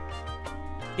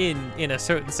 In a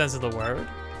certain sense of the word.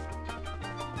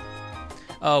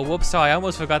 Oh, whoops, sorry, I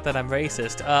almost forgot that I'm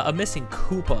racist. A missing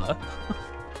Koopa.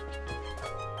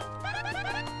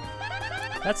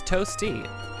 That's Toasty.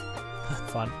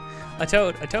 Fun. A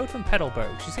toad from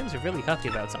Petalburg. She seems really huffy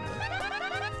about something.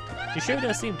 She sure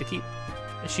does seem to keep...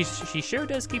 She sure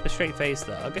does keep a straight face,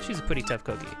 though. I guess she's a pretty tough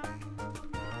cookie.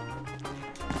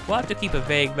 We'll have to keep a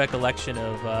vague recollection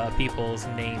of people's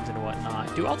names and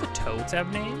whatnot. Do all the toads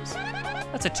have names?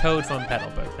 That's a toad from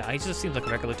Petalburg. Now, he just seems like a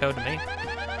regular toad to me.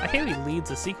 I hear he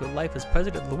leads a secret life as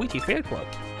president of the Luigi Fair Club.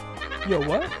 Yo,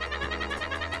 what?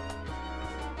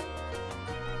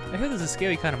 I hear there's a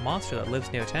scary kind of monster that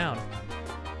lives near town.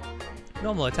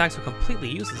 Normal attacks are completely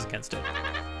useless against it.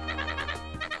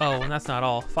 Oh, and that's not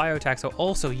all. Fire attacks are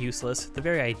also useless. The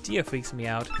very idea freaks me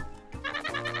out.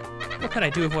 What can I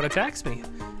do if one attacks me?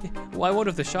 Well, I wonder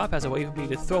if the shop has a way for me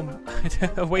to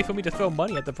throw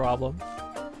money at the problem.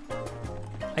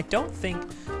 I don't think,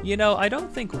 I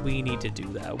don't think we need to do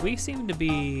that. We seem to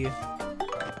be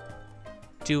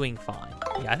doing fine.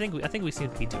 Yeah, I think we seem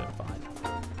to be doing fine.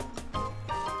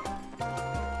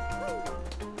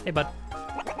 Hey, bud.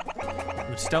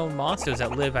 Some stone monsters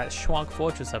that live at Schwonked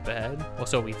Fortress up ahead, or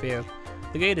so we fear.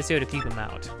 The gate is here to keep them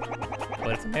out.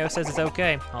 But if the mayor says it's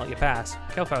okay, I'll let you pass.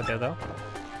 Careful out there, though.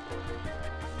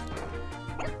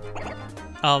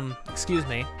 Excuse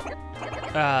me.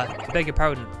 I beg your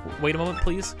pardon. Wait a moment,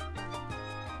 please.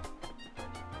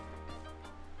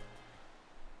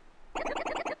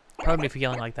 Pardon me for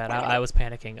yelling like that. I was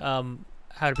panicking.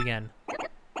 How to begin?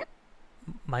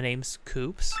 My name's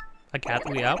Coops.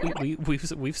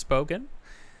 We've spoken.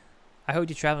 I heard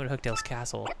you traveling to Hooktail's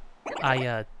castle.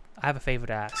 I have a favor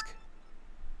to ask.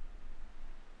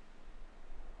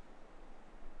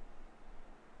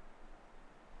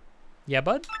 Yeah,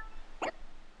 bud?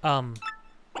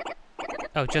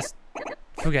 Oh, just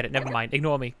forget it. Never mind.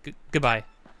 Ignore me. Goodbye.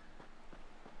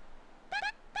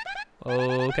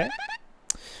 Okay.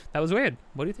 That was weird.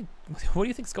 What do you think? What do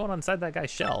you think's going on inside that guy's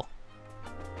shell?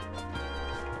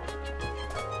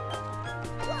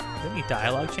 Did any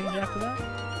dialogue change after that?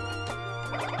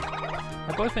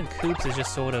 My boyfriend Coops is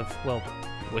just sort of, well,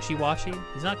 wishy-washy.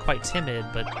 He's not quite timid,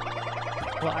 but...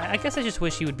 Well, I guess I just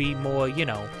wish he would be more,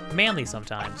 manly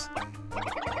sometimes.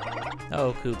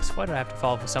 Oh, Coops, why do I have to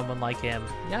fall for someone like him?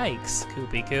 Yikes,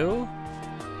 Koopy-Koo.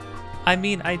 I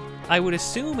mean, I would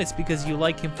assume it's because you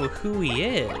like him for who he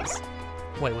is.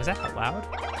 Wait, was that out loud?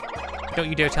 Don't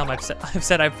you dare tell him I've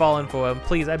said I've fallen for him.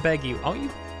 Please, I beg you. Aren't you...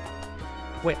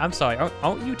 Wait, I'm sorry.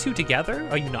 Aren't you two together?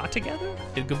 Are you not together?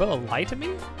 Did Goombella lie to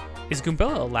me? Is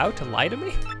Goombella allowed to lie to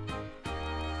me?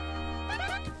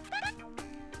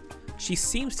 She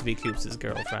seems to be Coops'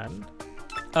 girlfriend.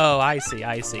 Oh, I see.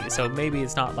 So maybe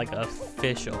it's not like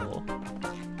official.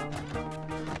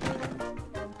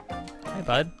 Hey,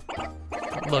 bud.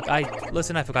 Look,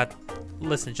 listen, I forgot.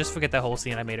 Listen, just forget that whole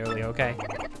scene I made earlier, okay?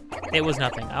 It was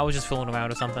nothing. I was just fooling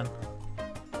around or something.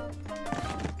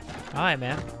 Alright,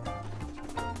 man.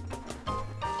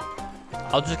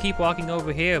 I'll just keep walking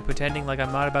over here, pretending like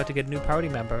I'm not about to get a new party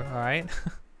member, alright?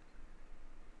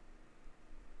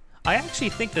 I actually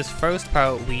think this first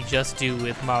part we just do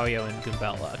with Mario and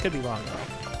Goombella. I could be wrong, though.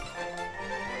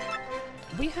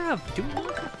 Do we have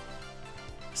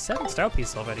 7 star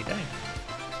pieces already? Dang.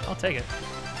 I'll take it.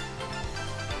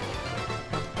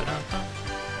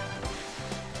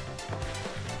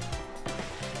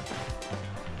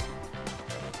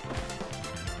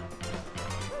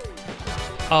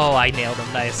 Oh, I nailed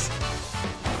him. Nice.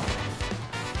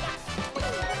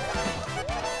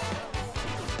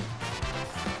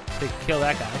 To kill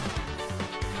that guy.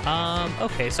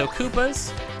 Okay, so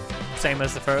Koopas, same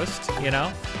as the first,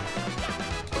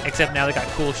 Except now they got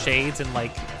cool shades and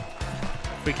like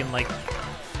freaking like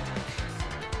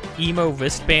emo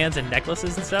wristbands and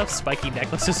necklaces and stuff, spiky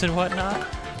necklaces and whatnot.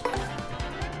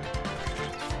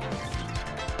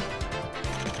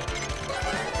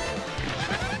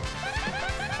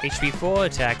 HP 4,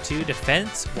 attack 2,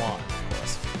 defense 1. Of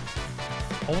course.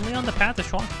 Only on the path of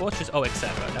Schwonked Fortress. Oh,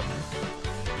 etc. Never mind.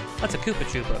 That's a Koopa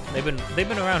Troopa. They've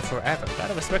been around forever.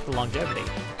 Gotta respect the longevity.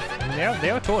 And they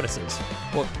are tortoises.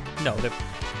 Well, no,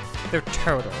 they're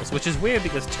turtles, which is weird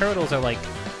because turtles are like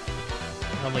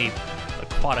normally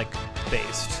aquatic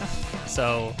based.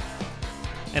 So,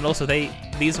 and also they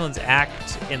these ones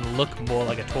act and look more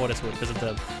like a tortoise would because of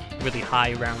the really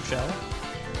high round shell.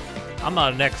 I'm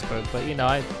not an expert, but you know,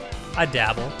 I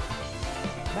dabble.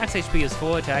 Max HP is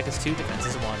 4, attack is 2, defense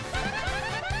is 1.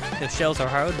 If shells are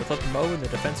hard, to flip them over and the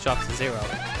defense drops to 0.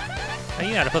 Now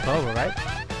you know how to flip them over, right?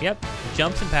 Yep,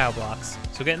 jumps and power blocks.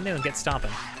 So get in there and get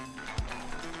stomping.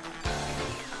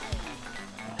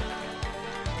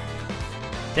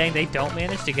 Dang, they don't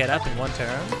manage to get up in one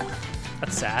turn?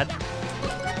 That's sad.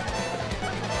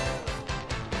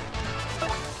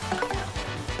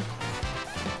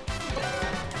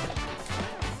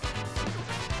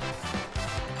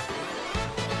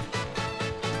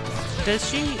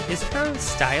 Is her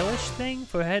stylish thing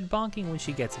for head bonking when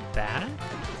she gets back?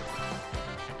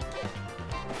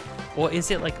 Or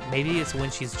is it like, maybe it's when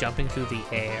she's jumping through the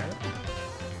air?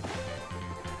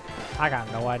 I got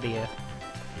no idea.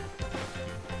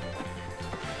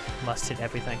 Must hit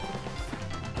everything.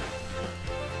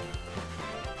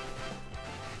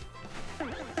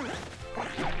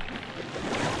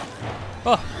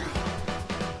 Oh!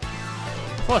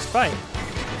 Forced fight.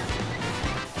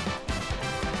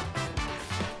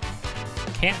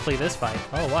 Can't flee this fight.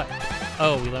 Oh, what?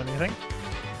 Oh, we learned anything?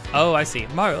 Oh, I see.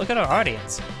 Mario, look at our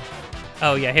audience.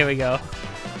 Oh, yeah, here we go.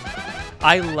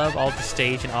 I love all the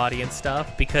stage and audience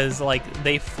stuff because, like,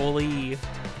 they fully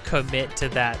commit to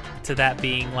that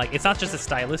being, like, it's not just a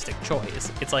stylistic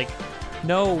choice. It's like,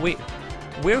 no,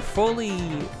 we're fully...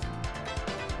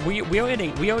 We are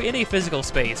in a physical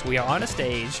space. We are on a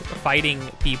stage fighting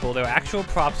people. There are actual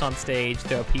props on stage.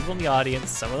 There are people in the audience.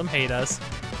 Some of them hate us.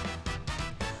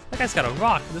 That guy's got a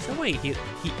rock. There's no way he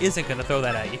isn't gonna throw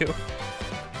that at you.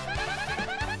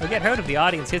 You'll get hurt if the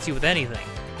audience hits you with anything,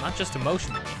 not just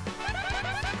emotionally.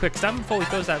 Quick, stop him before he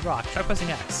throws that rock. Try pressing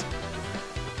X.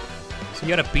 So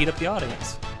you gotta beat up the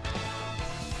audience.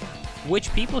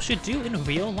 Which people should do in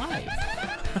real life.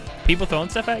 People throwing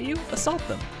stuff at you? Assault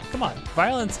them. Come on,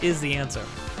 violence is the answer.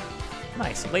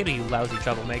 Nice. Later, you lousy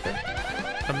troublemaker.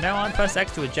 From now on, press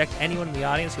X to eject anyone in the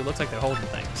audience who looks like they're holding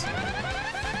things.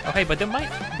 Okay, but there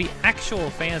might be actual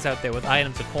fans out there with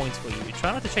items or coins for you.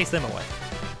 Try not to chase them away.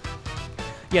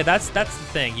 Yeah, that's the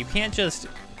thing. You can't just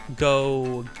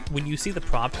go... When you see the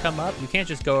prompt come up, you can't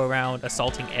just go around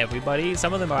assaulting everybody.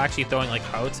 Some of them are actually throwing, like,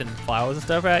 hearts and flowers and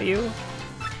stuff at you.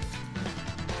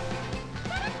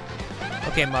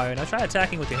 Okay, Mario, now try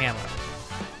attacking with your hammer.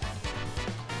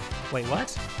 Wait,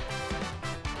 what?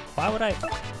 Why would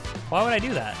I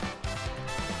do that?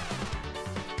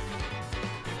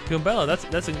 Goombella,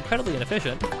 that's incredibly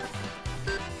inefficient.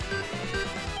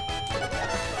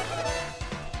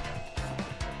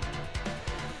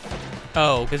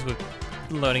 Oh, because we're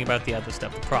learning about the other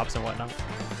stuff, the props and whatnot.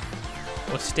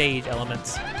 Or stage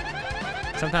elements.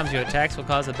 Sometimes your attacks will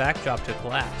cause the backdrop to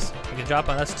collapse. You can drop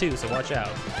on us too, so watch out.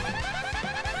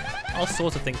 All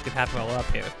sorts of things could happen while we're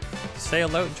up here. Stay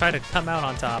alert and try to come out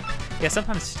on top. Yeah,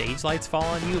 sometimes stage lights fall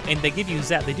on you, and they give you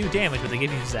zap. They do damage, but they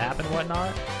give you zap and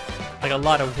whatnot. Like, a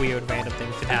lot of weird random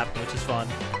things can happen, which is fun.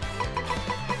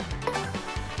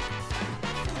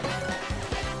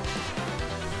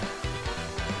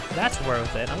 That's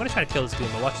worth it. I'm gonna try to kill this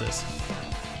Goomba. Watch this.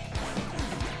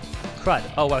 Crud.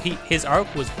 Oh, wow. His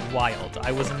arc was wild.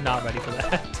 I was not ready for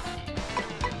that.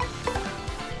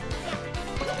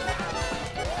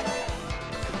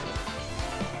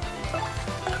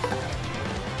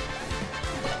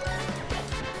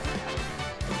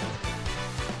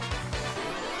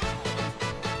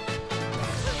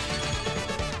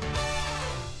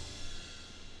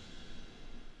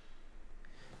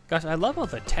 Gosh, I love all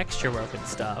the texture work and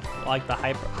stuff, like the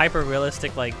hyper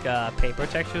realistic like paper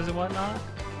textures and whatnot.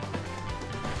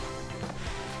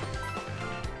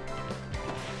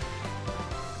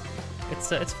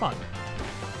 It's fun.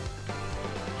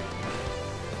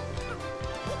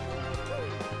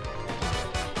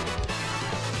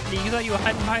 You thought you were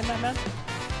hiding behind that, man?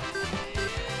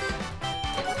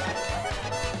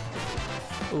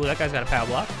 Ooh, that guy's got a power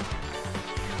block.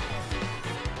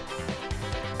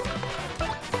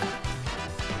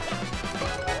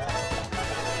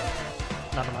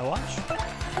 Not on my watch.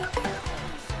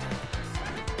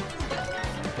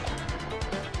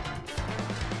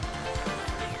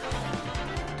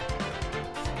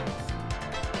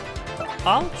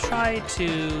 I'll try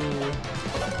to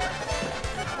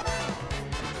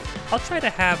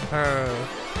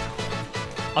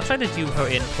do her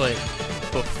input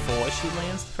before she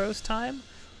lands the first time.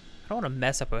 I don't want to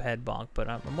mess up her head bonk, but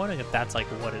I'm wondering if that's like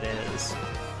what it is.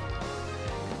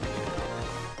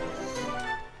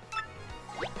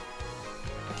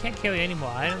 Can't carry any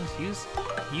more items.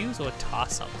 Use or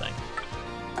toss something.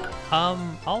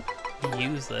 I'll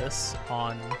use this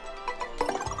on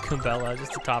Goombella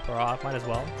just to top her off. Might as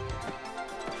well.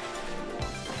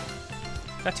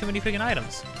 Got too many freaking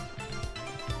items.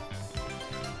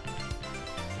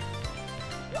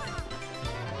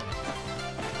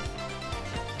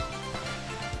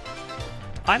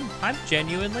 I'm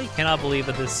genuinely cannot believe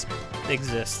that this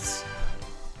exists.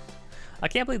 I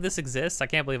can't believe this exists. I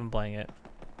can't believe I'm playing it.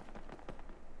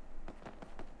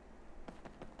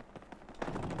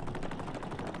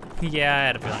 Yeah, I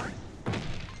had a feeling.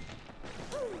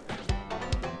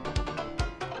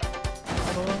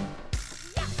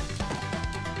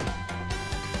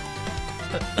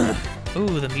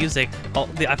 Ooh, the music. Oh,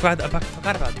 I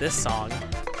forgot about this song.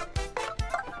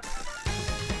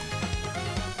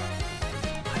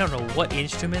 I don't know what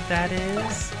instrument that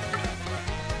is.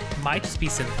 Might just be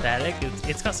synthetic.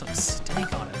 It's got some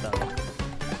stank on it though.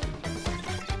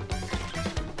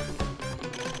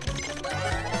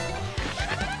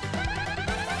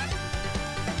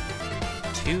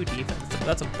 Two defense.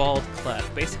 That's a bald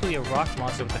clef. Basically a rock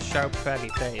monster with a sharp, craggy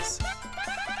face.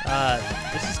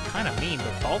 This is kind of mean,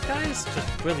 but bald guys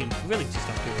just really just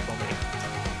don't do it for me.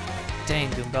 Dang,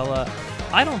 Goombella.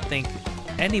 I don't think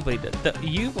anybody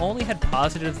you've only had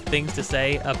positive things to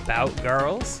say about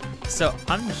girls, so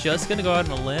I'm just gonna go out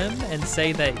on a limb and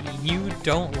say that you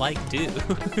don't like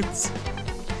dudes.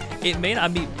 It may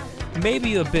not be,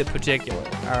 maybe a bit particular,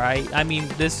 all right? I mean,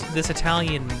 this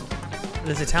Italian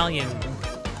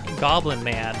goblin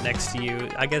man next to you,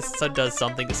 I guess does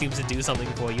something. It seems to do something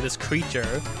for you. This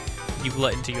creature you've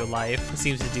let into your life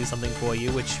seems to do something for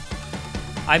you, which,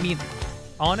 I mean,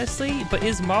 honestly, but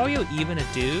is Mario even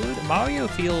a dude? Mario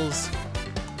feels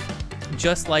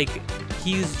just like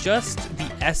he's just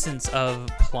the essence of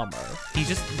plumber. He's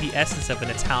just the essence of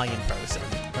an Italian person,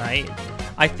 right?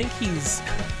 I think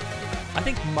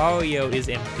Mario is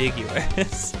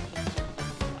ambiguous.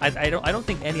 I don't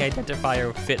think any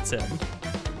identifier fits him.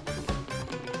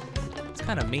 It's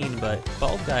kind of mean, but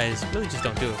bald guys really just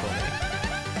don't do it for me.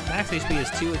 Max HP is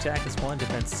 2, attack is 1,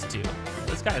 defense is 2.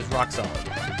 This guy is rock solid.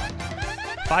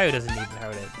 Fire doesn't even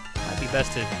hurt it. Might be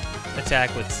best to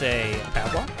attack with, say, a power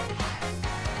block.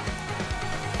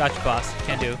 Gotcha, boss.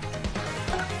 Can do. I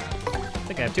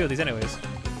think I have 2 of these anyways.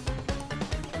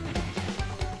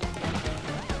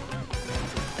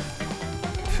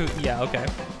 Yeah, okay.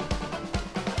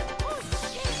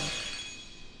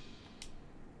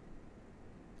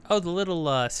 Oh, the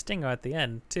little stinger at the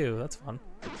end, too. That's fun.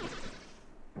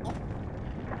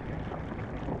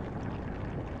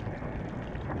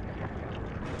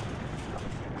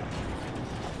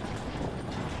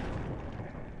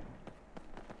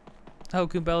 Oh,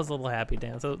 Goombella's little happy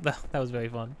dance. That was very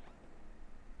fun.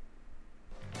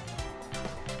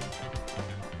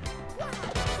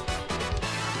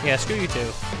 Yeah, screw you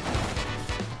too.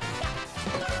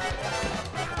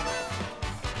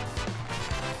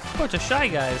 Bunch of shy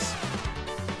guys.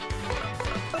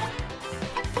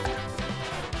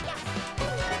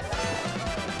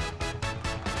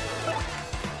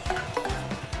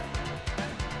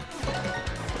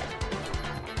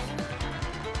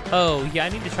 Oh, yeah, I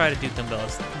need to try to do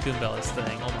Goombella's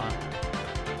thing. Hold on.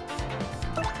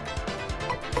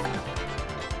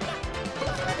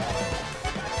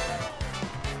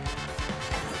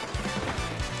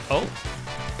 Oh.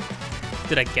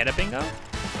 Did I get a bingo?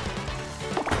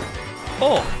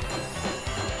 Oh.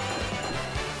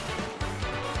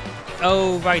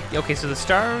 Oh, right. Okay, so the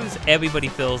stars, everybody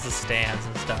fills the stands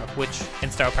and stuff,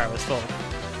 and star power is full.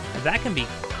 That can be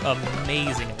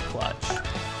amazing in the clutch.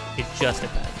 It just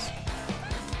depends.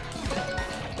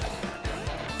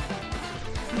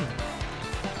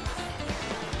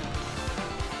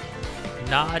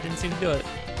 Nah, I didn't seem to do it.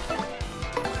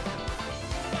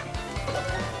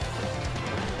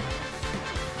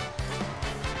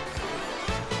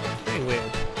 Very weird.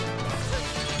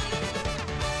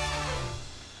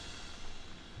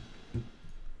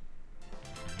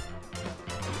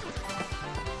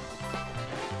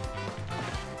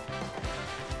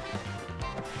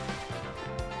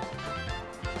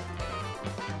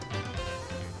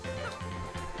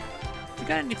 You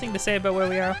got anything to say about where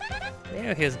we are? The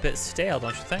air here is a bit stale,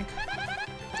 don't you think?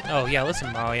 Oh yeah,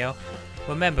 listen, Mario.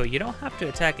 Remember, you don't have to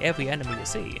attack every enemy you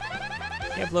see.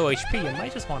 If you have low HP, you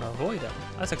might just want to avoid them.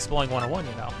 That's exploring 101,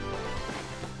 you know.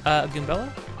 Goombella,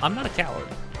 I'm not a coward,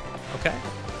 okay?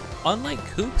 Unlike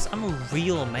Koops, I'm a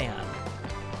real man.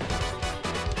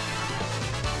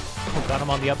 Oh god, I'm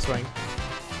on the upswing.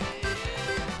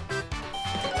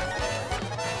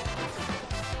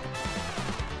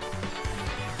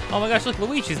 Oh my gosh, look,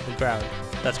 Luigi's in the crowd.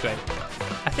 That's great.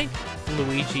 I think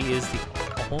Luigi is the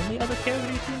only other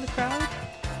character in the crowd.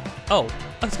 Oh,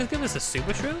 I was gonna give us a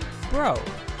super shroom? Bro,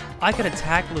 I could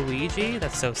attack Luigi?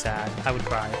 That's so sad. I would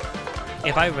cry.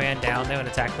 If I ran down there and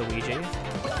attacked Luigi,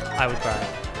 I would cry.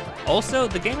 Also,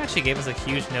 the game actually gave us a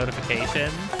huge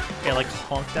notification. It like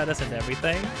honked at us and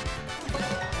everything.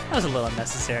 That was a little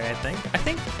unnecessary, I think. I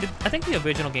think the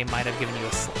original game might have given you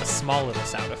a small little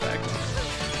sound effect.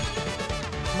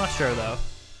 I'm not sure though.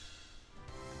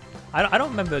 I don't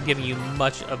remember giving you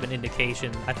much of an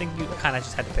indication. I think you kind of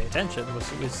just had to pay attention,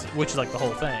 which is like the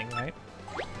whole thing, right?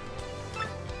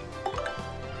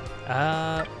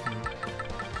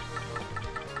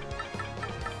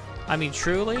 I mean,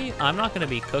 truly, I'm not going to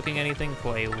be cooking anything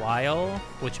for a while,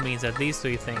 which means that these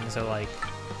three things are like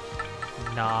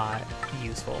not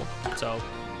useful. So,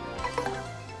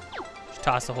 just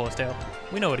toss the horsetail.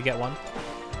 We know where to get one.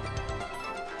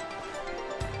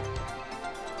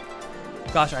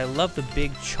 Gosh, I love the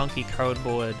big chunky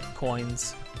cardboard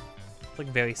coins. It's like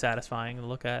very satisfying to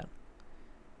look at.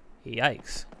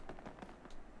 Yikes.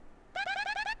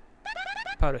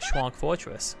 Part of Schwonked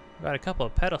Fortress. Got a couple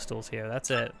of pedestals here, that's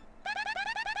it.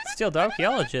 Still the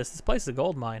archaeologist, this place is a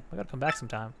gold mine. I gotta come back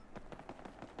sometime.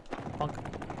 Punk.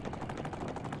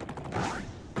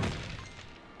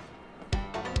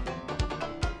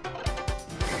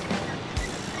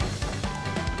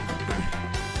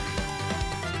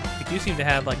 You seem to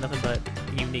have like nothing but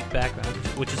unique background,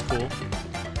 which is cool.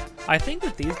 I think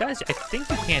with these guys, I think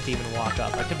you can't even walk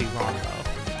up. I could be wrong though.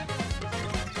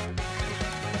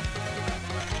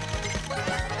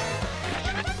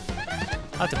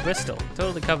 Oh, it's a Bristol,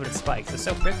 totally covered in spikes. They're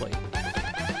so prickly.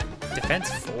 Defense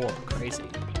 4, crazy.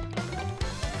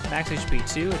 Max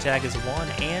HP 2, attack is 1,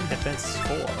 and defense is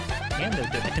 4. And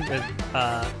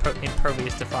they're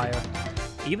impervious to fire.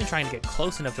 Even trying to get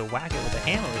close enough to whack it with a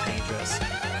hammer is dangerous.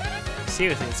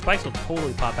 Seriously, the spikes will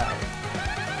totally pop out.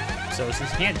 So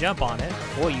since you can't jump on it,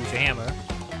 or use your hammer,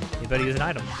 you better use an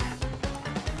item.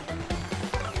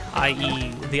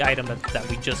 I.e. the item that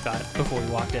we just got before we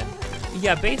walked in.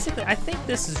 Yeah, basically, I think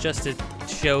this is just to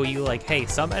show you, like, hey,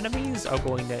 some enemies are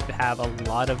going to have a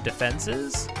lot of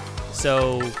defenses,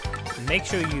 so make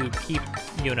sure you keep,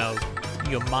 you know,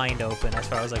 your mind open as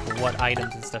far as, like, what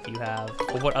items and stuff you have,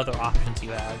 or what other options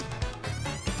you have.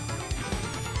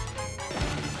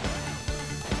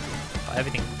 Oh,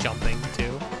 everything jumping,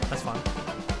 too. That's fun.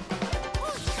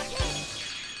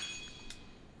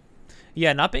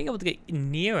 Yeah, not being able to get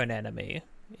near an enemy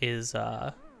is,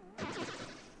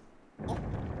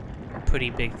 pretty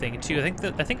big thing too.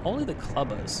 I think only the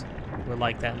clubbers were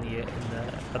like that in the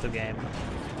other game.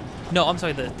 No, I'm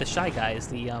sorry, the shy guys,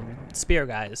 the spear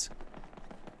guys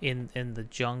in the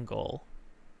jungle.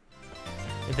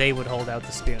 They would hold out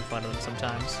the spear in front of them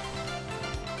sometimes.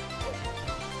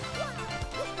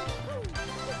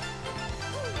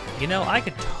 You know, I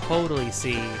could totally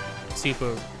see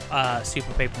Super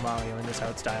Paper Mario in this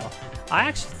art style.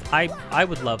 I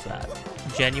would love that,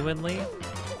 genuinely.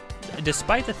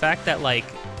 Despite the fact that, like,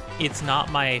 it's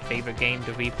not my favorite game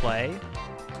to replay,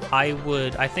 I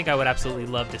think I would absolutely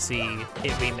love to see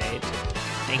it remade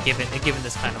and given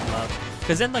this kind of love.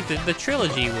 Because then, like, the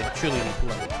trilogy would truly be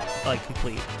like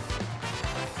complete.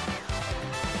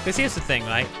 Because here's the thing,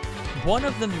 right? One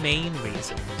of the main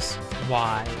reasons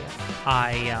why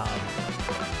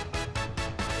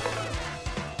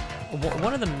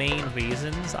one of the main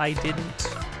reasons I didn't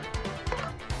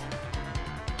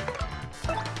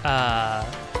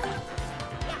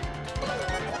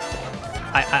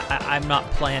I'm not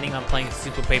planning on playing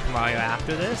Super Paper Mario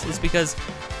after this is because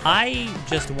I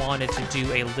just wanted to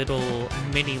do a little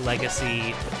mini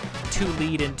legacy to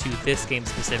lead into this game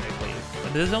specifically.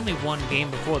 There's only one game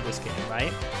before this game,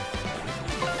 right?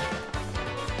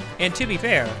 And to be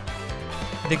fair,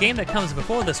 the game that comes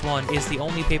before this one is the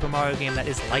only Paper Mario game that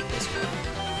is like this one.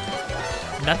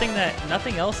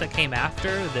 Nothing else that came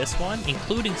after this one,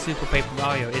 including Super Paper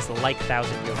Mario, is like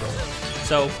 1,000 Year Old.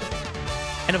 So,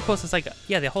 and of course, it's like,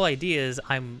 yeah, the whole idea is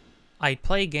I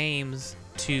play games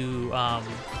to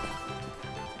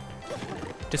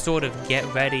sort of get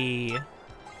ready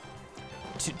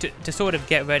to sort of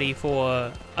get ready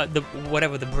for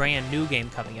whatever the brand new game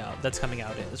that's coming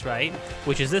out is, right?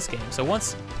 Which is this game. So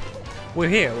once we're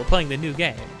here, we're playing the new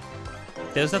game.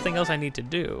 There's nothing else I need to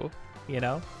do, you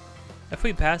know? A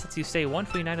free pass lets you stay one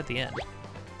free night at the end.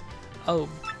 Oh,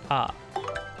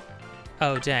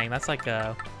 oh dang, that's like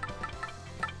a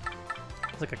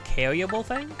carryable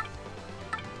thing?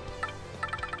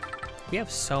 We have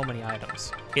so many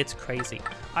items. It's crazy.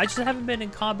 I just haven't been in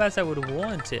combats that would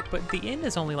warrant it, but the inn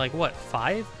is only like, what,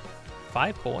 5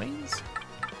 coins?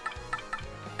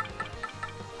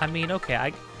 I mean, okay,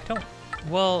 I don't...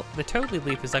 Well, the Toadly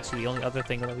Leaf is actually the only other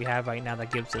thing that we have right now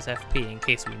that gives us FP in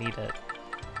case we need it.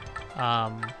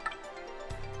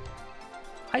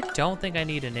 I don't think I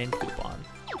need an in coupon.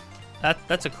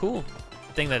 That's a cool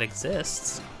thing that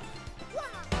exists.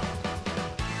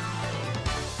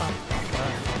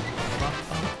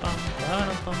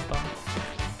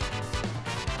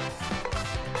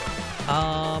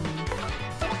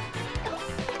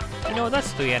 You know what?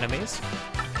 That's 3 enemies.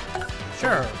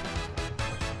 Sure.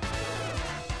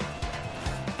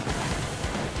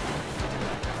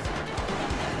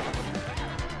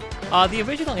 The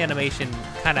original animation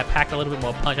kind of packed a little bit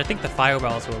more punch. I think the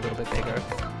fireballs were a little bit bigger.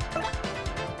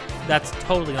 That's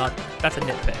totally not. That's a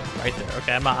nitpick right there.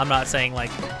 Okay, I'm not saying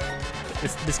like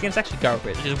this game's actually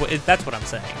garbage. That's what I'm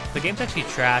saying. The game's actually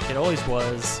trash. It always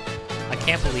was. I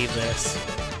can't believe this.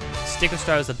 Sticker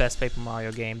Star is the best Paper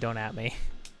Mario game. Don't at me.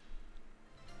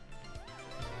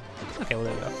 Okay, well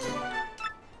there we go.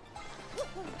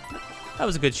 That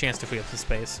was a good chance to free up some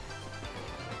space.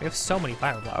 We have so many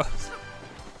fireflowers.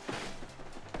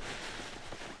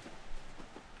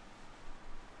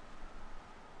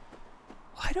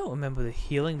 I don't remember the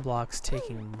healing blocks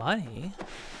taking money.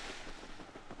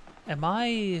 Am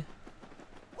I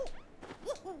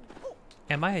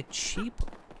a cheap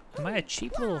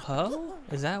little hoe?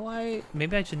 Is that why?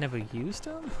 Maybe I just never used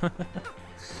them?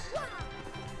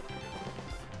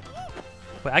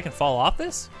 Wait, I can fall off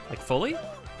this? Like fully?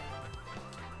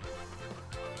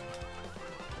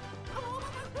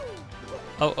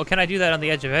 Oh, can I do that on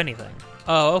the edge of anything?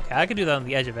 Oh, okay, I can do that on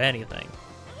the edge of anything.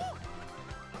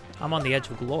 I'm on the edge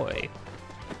of glory.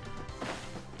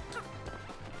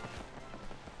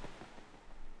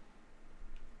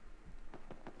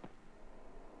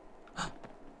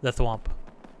 The thwomp.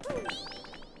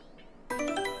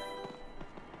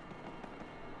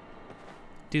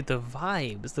 Dude, the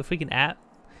vibes, the freaking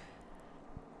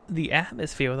the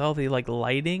atmosphere with all the like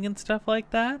lighting and stuff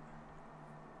like that.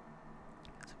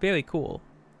 It's very cool.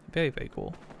 Very, very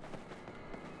cool.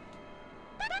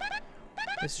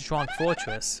 This is Schwonked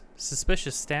Fortress.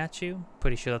 Suspicious statue.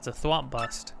 Pretty sure that's a thwomp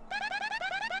bust.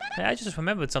 Hey, I just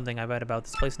remembered something I read about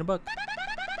this place in a book.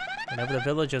 Whenever the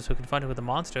villagers were confronted with a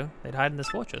monster, they'd hide in this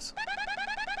fortress.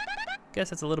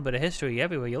 Guess that's a little bit of history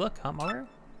everywhere you look, huh, Mario?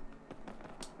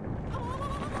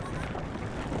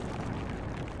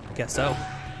 Guess so.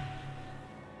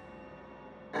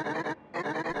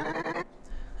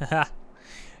 Haha.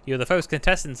 You're the first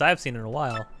contestants I've seen in a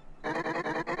while.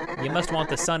 You must want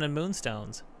the sun and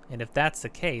moonstones, and if that's the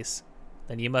case,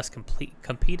 then you must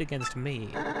compete against me.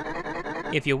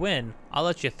 If you win, I'll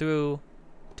let you through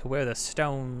to where the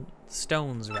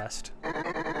stones rest.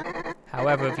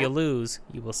 However, if you lose,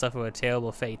 you will suffer a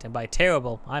terrible fate, and by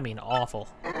terrible, I mean awful.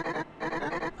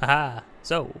 Haha.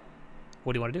 So,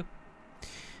 what do you want to do?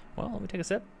 Well, let me take a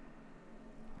sip.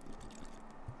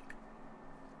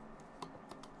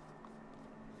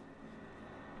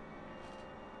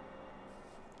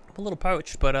 I'm a little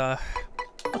parched, but I'll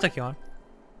take you on.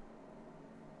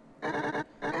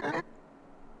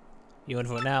 You in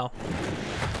for it now?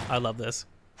 I love this.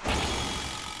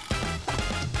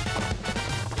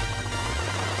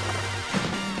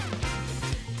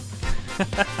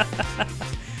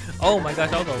 Oh my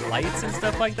gosh, all the lights and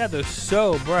stuff like that, they're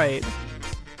so bright.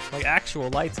 Like actual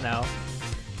lights now.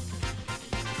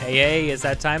 Hey, it's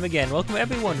that time again. Welcome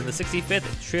everyone to the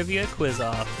 65th Trivia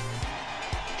Quiz-Off.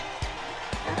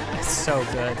 It's so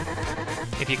good.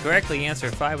 If you correctly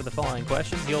answer 5 of the following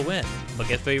questions, you'll win. But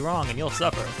get 3 wrong and you'll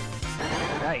suffer.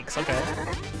 Yikes, okay.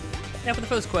 Now for the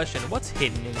first question, what's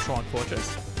hidden in Schwonked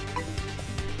Fortress?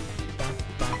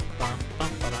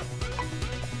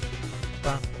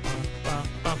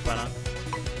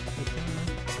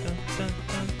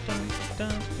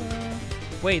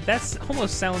 Wait, that's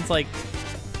almost sounds like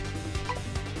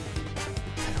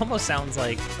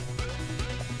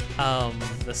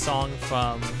the song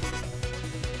from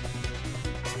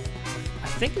I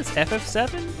think it's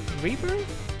FF7 Rebirth?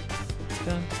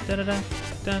 Dun, dun, dun,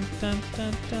 dun, dun,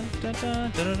 dun, dun, dun,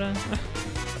 dun, dun, dun.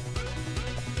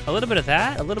 A little bit of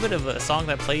that, a little bit of a song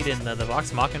that played in the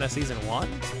Vox Machina Season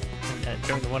 1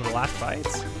 during one of the last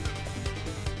fights.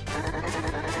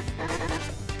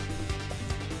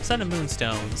 Sun and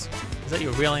Moonstones. Is that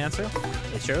your real answer?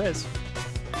 It sure is.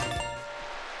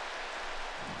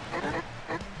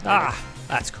 Ah,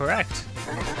 that's correct.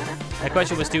 That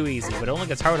question was too easy, but it only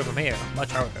gets harder from here.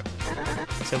 Much harder.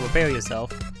 So prepare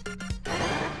yourself.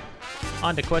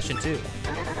 On to question 2.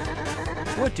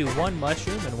 What do 1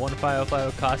 mushroom and 1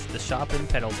 fireflower cost at the shop in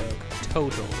Petalburg?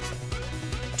 Total.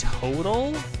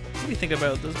 Total? What do you think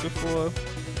about this before?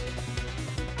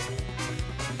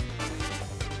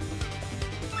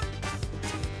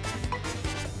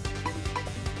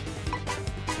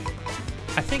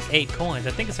 I think 8 coins.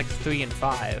 I think it's like 3 and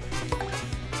 5.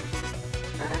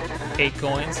 8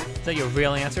 coins. Is that your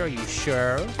real answer? Are you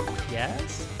sure?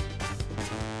 Yes?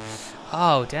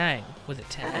 Oh, dang. Was it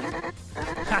 10?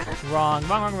 Ha! Wrong,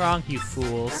 wrong, wrong, wrong, you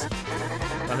fools.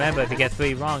 Remember, if you get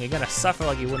 3 wrong, you're gonna suffer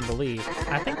like you wouldn't believe.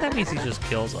 I think that means he just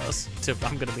kills us,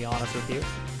 I'm gonna be honest with you.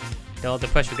 Don't let the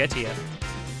pressure get to you.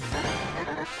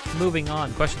 Moving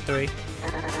on, question 3.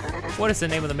 What is the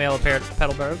name of the mayor of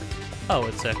Petalburg? Oh,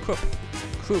 it's a Krupp.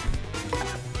 Krupp.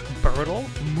 Birtle?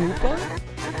 Moopa?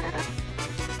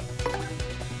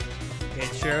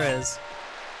 It sure is.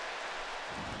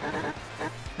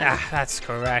 Ah, that's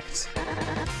correct.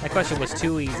 That question was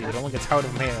too easy, but it only gets harder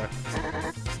from here.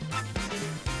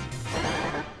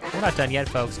 We're not done yet,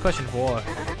 folks. Question 4.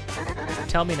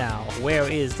 Tell me now, where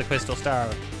is the Crystal Star?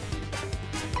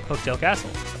 Hooktail Castle.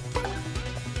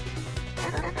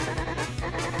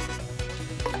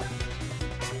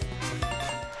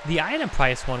 The item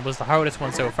price one was the hardest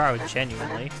one so far,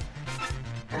 genuinely.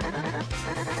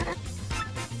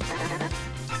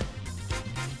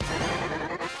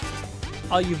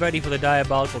 Are you ready for the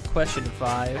diabolical question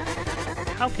 5?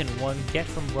 How can one get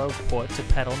from Rogueport to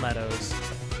Petal Meadows?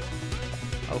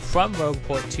 Oh, from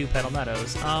Rogueport to Petal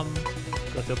Meadows. Go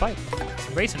through a pipe.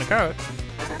 Race in a cart.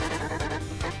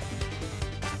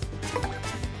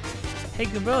 Hey,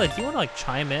 Gorilla, do you want to, like,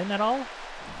 chime in at all?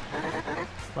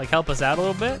 Like, help us out a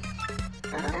little bit?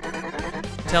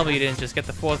 Tell me you didn't just get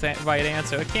the 4th right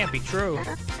answer. It can't be true.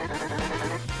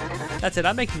 That's it.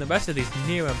 I'm making the rest of these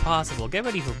near impossible. Get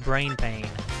ready for brain pain.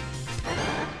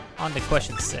 On to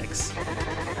question 6.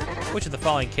 Which of the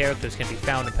following characters can be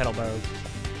found in Petalburg?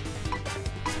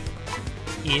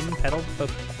 In Koopa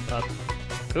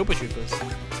Troopas.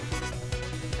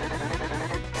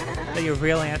 Is that your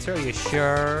real answer? Are you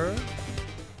sure?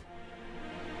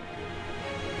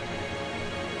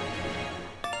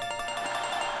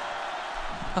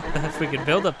 Oh, that freaking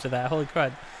build up to that. Holy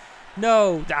crud.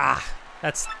 No! Ah!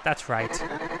 That's right.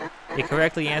 You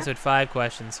correctly answered 5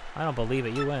 questions. I don't believe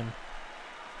it. You win.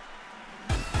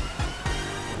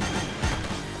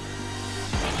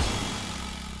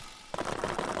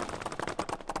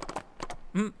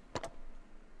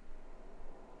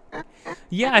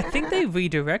 Yeah, I think they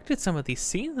redirected some of these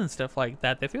scenes and stuff like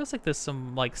that. It feels like there's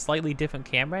some like slightly different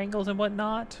camera angles and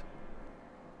whatnot.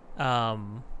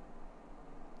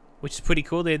 Which is pretty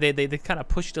cool. They kind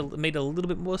of made it a little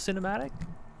bit more cinematic.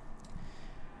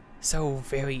 So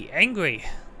very angry.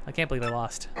 I can't believe I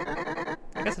lost. I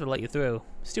guess I'll let you through.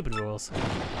 Stupid rules.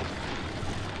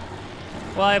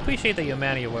 Well, I appreciate that you're a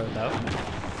man of your word, though.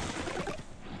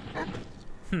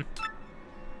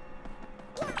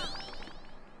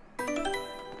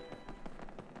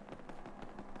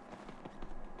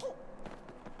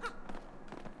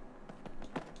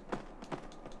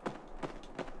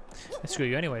 Screw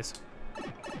you anyways.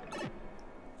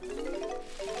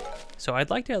 So I'd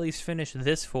like to at least finish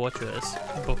this fortress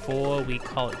before we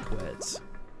call it quits.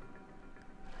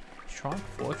 Strong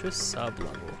fortress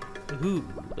sub-level. Ooh,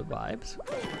 the vibes.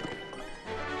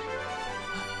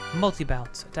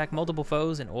 Multi-bounce. Attack multiple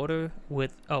foes in order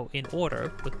with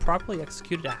properly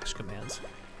executed action commands.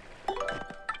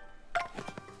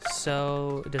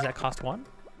 So does that cost 1?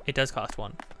 It does cost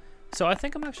 1. So I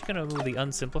think I'm actually gonna move the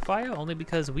unsimplifier only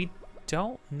because we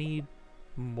don't need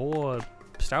more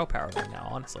star power right now,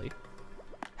 honestly.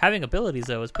 Having abilities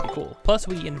though is pretty cool. Plus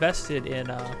we invested in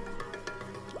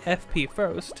FP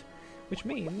first, which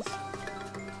means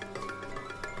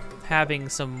having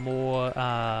some more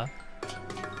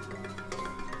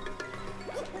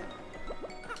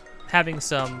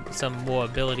more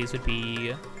abilities would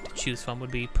be to choose from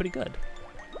would be pretty good.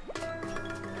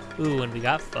 Ooh, and we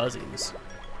got fuzzies.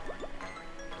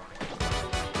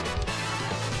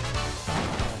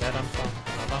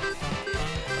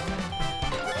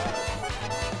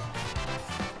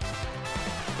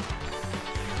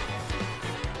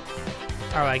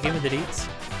 Alright, give me the deets.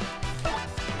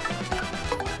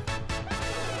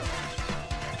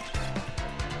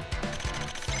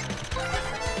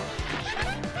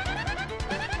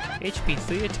 HP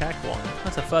 3, attack 1.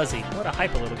 That's a fuzzy. What a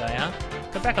hyper little guy, huh?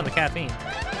 Cut back on the caffeine.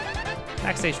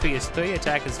 Max HP is 3,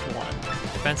 attack is 1.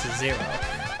 Defense is 0.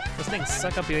 Those things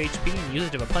suck up your HP and use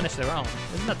it to replenish their own.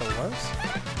 Isn't that the worst?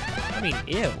 I mean,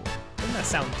 ew. Doesn't that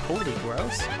sound totally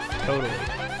gross? Totally.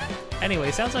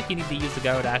 Anyway, sounds like you need to use the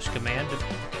Guard Dash command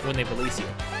when they release you.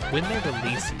 When they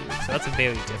release you, so that's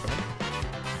very different.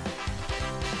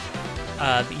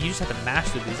 You just have to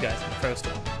master these guys in the first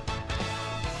one.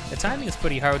 The timing is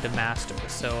pretty hard to master,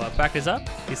 so practice up.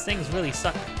 These things really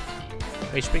suck.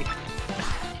 HP.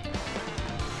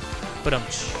 But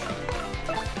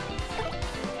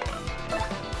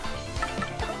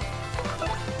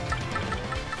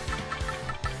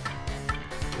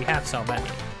We have so many.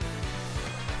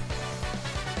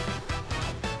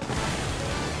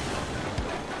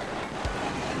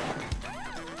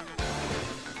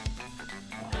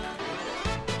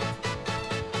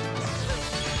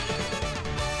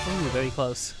 Ooh, very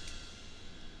close.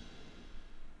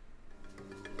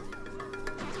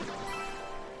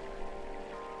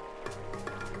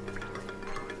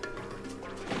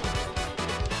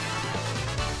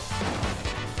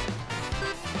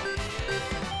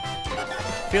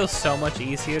 Feels so much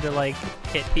easier to like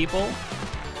hit people,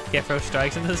 get first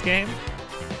strikes in this game.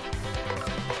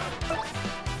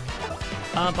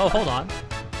 Oh, hold on.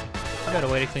 I got a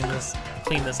way to clean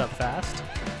this up fast.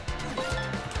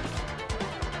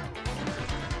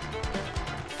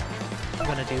 I'm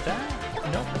gonna do that.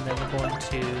 Nope, and then we're going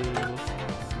to.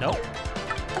 Nope.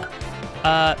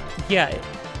 Yeah,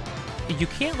 you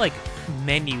can't like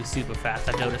menu super fast.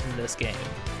 I've noticed in this game.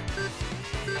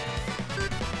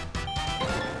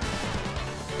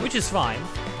 Which is fine.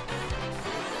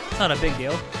 It's not a big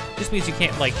deal. Just means you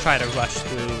can't like try to rush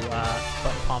through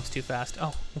button palms too fast.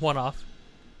 Oh, one off.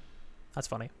 That's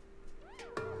funny.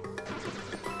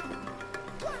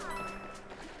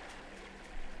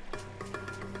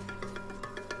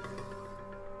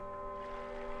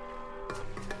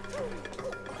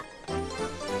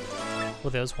 Well,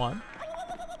 there's one.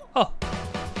 Oh.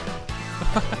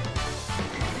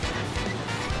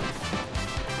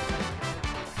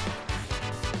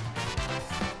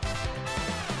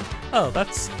 Oh,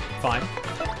 that's fine.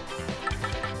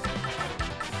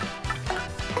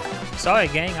 Sorry,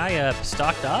 gang, I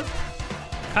stocked up.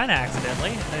 Kinda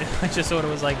accidentally. I just sort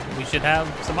of was like, we should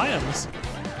have some items.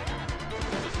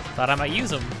 Thought I might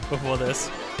use them before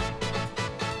this.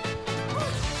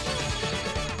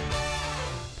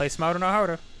 Play smarter, not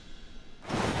harder.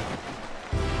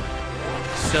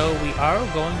 So we are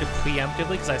going to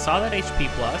preemptively, because I saw that HP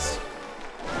plus.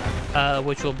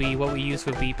 Which will be what we use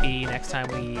for BP next time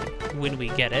when we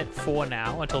get it, for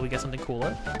now, until we get something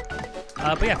cooler.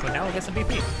 But yeah, for now we'll get some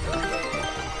BP.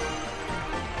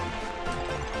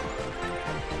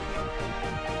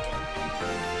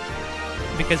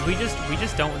 Because we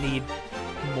just don't need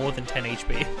more than 10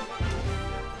 HP.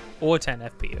 Or 10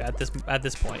 FP at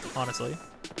this point, honestly.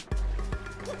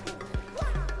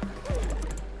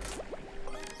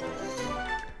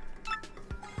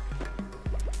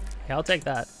 Yeah, I'll take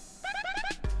that.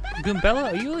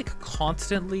 Goombella, are you like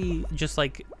constantly just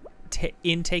like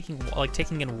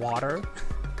taking in water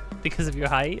because of your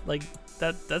height? Like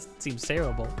that seems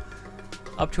terrible.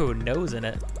 Up to her nose in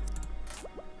it.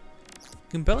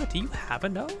 Goombella, do you have a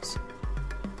nose?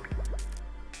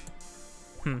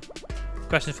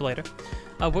 Question for later.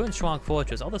 We're in Schwonked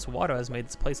Fortress. All this water has made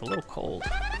this place a little cold.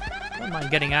 I don't mind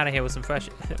getting out of here with some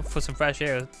fresh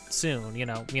air soon. You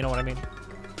know what I mean.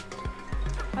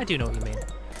 I do know what you mean.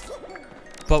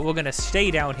 But we're gonna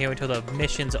stay down here until the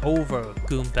mission's over,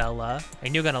 Goombella,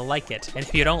 and you're gonna like it. And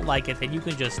if you don't like it, then you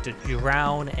can just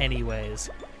drown anyways.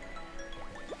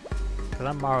 Cause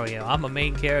I'm Mario, I'm a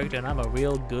main character, and I'm a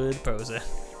real good person.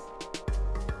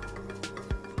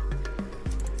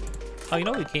 Oh, you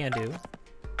know what we can do?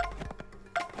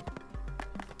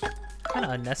 Kinda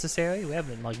unnecessary, we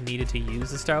haven't like needed to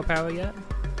use the star power yet.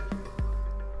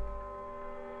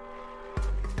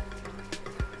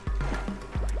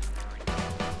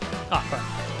 Ah, crap.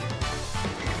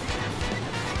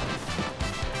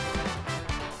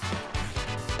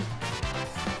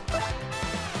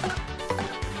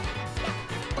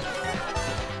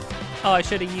 Oh, I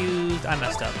should have used... I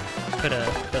messed up. Could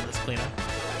have done this cleaner.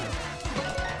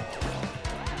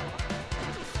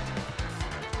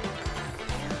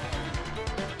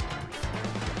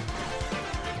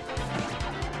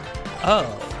 Oh,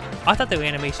 I thought the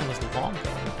animation was longer.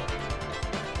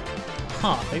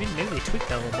 Huh, maybe they tweaked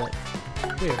that a little bit.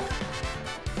 Weird.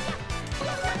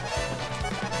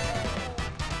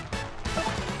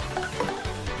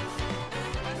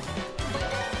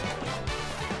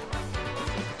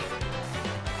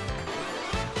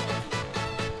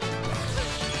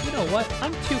 You know what?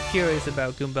 I'm too curious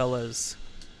about Goombella's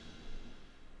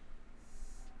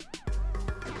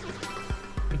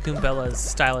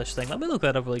stylish thing. Let me look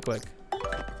that up really quick.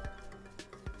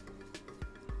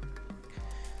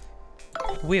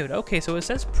 Weird. Okay, so it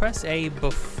says press A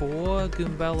before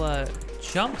Goombella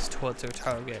jumps towards her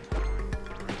target.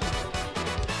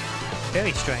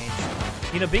 Very strange.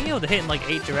 You know, being able to hit in like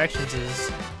 8 directions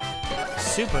is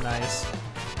super nice,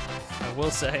 I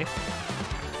will say.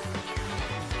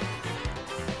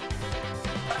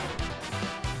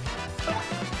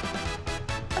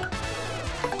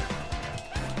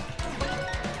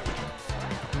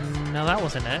 No, that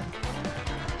wasn't it.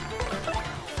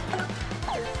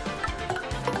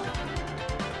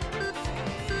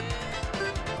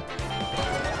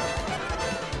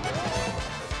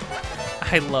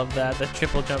 I love that, the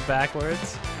triple jump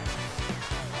backwards.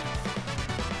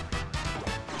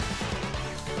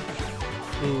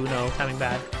 Ooh, no, timing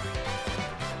bad.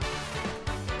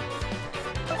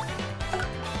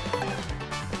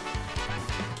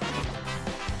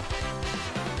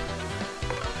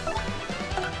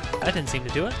 That didn't seem to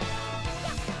do it.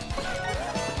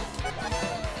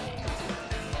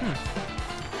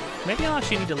 Maybe I'll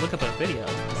actually need to look up a video.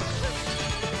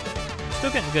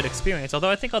 Still getting good experience,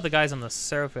 although I think all the guys on the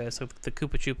surface, like the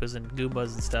Koopa Troopas and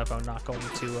Goombas and stuff, are not going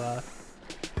to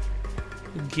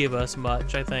give us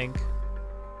much, I think.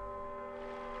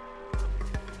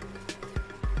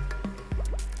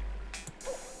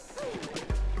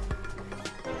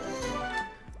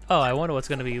 Oh, I wonder what's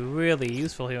going to be really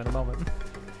useful here in a moment.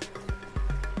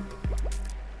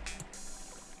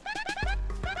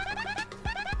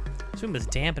 This room is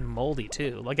damp and moldy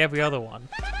too, like every other one.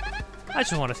 I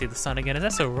just want to see the sun again. Is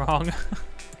that so wrong?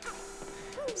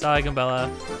 Sorry, Goombella.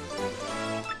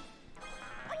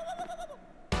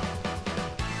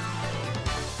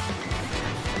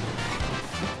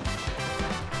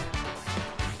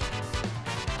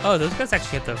 Oh, those guys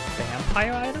actually have the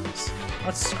vampire items?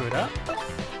 That's screwed up.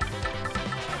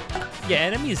 Yeah,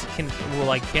 enemies can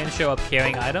show up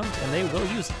carrying items, and they will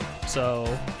use them.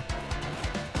 So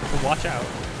watch out.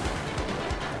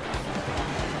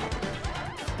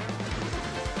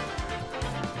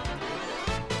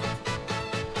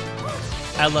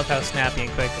 I love how snappy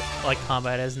and quick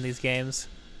combat is in these games.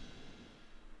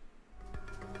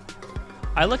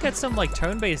 I look at some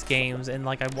turn-based games and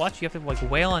I watch you have to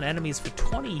wail on enemies for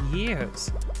 20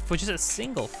 years for just a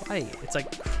single fight. It's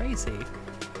crazy.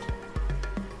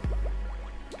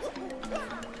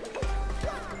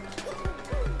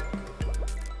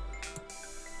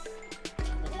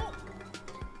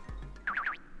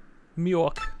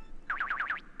 Mjork.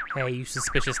 Hey, you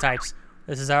suspicious types.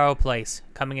 This is our place.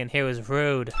 Coming in here is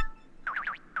rude.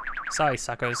 Sorry,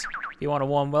 suckers. If you want a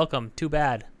warm welcome, too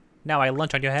bad. Now I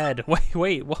lunch on your head.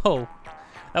 Wait, whoa.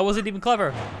 That wasn't even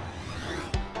clever.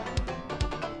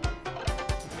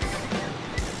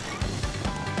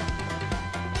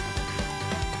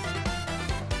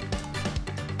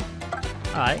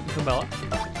 Alright, Goombella.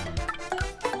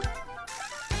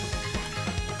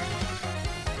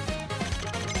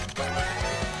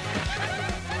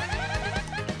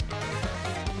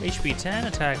 HP 10,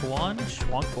 attack 1,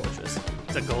 Schwonked Fortress.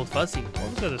 It's a gold fuzzy. Oh,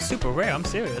 those are super rare, I'm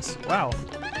serious. Wow.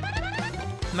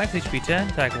 Max HP 10,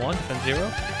 attack 1, defense 0.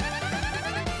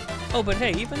 Oh, but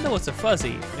hey, even though it's a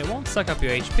fuzzy, it won't suck up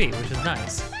your HP, which is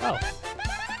nice. Oh.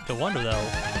 No wonder though.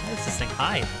 Why does this thing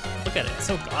hide? Look at it, it's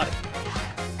so gaudy.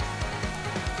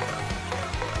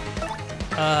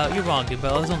 You're wrong,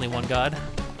 Goombella. There's only one god.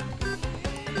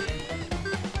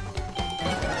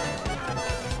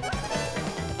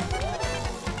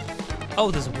 Oh,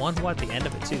 there's one at the end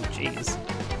of it too, jeez.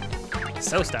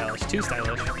 So stylish, too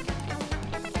stylish.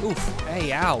 Oof,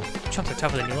 hey, ow. Chumps are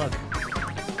tougher than you look.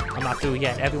 I'm not through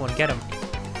yet, everyone get him.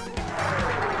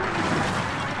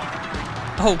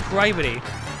 Oh, cripity.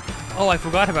 Oh, I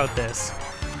forgot about this.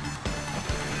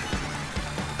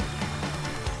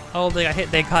 Oh, they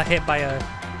got hit by a...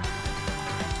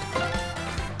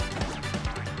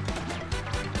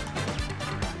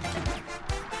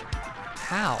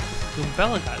 How?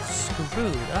 Goombella got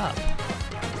screwed up.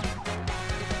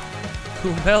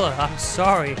 Goombella, I'm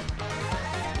sorry.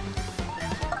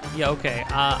 Yeah, okay.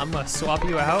 I'm gonna swap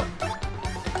you out.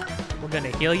 We're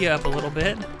gonna heal you up a little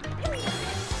bit.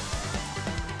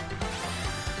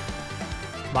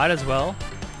 Might as well.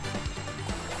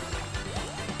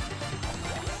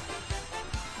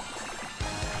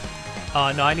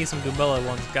 No, I need some Goombella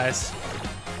ones, guys.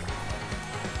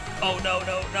 Oh, no,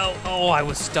 no, no. Oh, I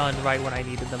was stunned right when I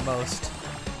needed them most.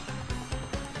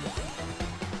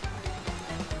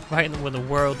 Right when the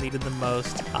world needed them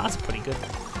most. Oh, that's pretty good.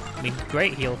 I mean,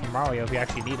 great heal from Mario if he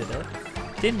actually needed it.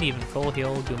 Didn't even full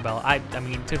heal Goombella. I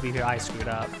mean, to be fair, I screwed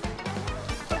up.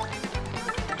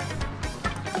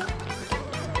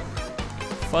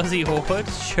 Fuzzy Horde?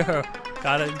 Sure.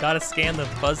 Gotta scan the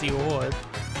Fuzzy Horde.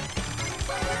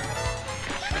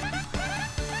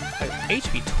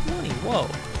 HP 20, whoa.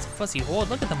 It's a Fuzzy Horde,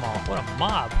 look at them all. What a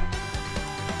mob.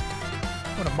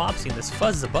 What a mob scene, this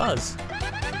fuzz is a buzz.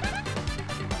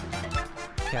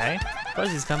 Okay,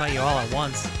 fuzzies come at you all at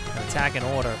once. Attack in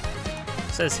order.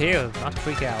 It says here, not to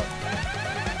freak out.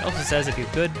 It also says if you're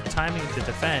good timing to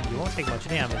defend, you won't take much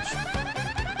damage.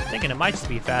 I'm thinking it might just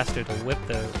be faster to whip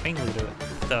the ringleader,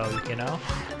 though, you know?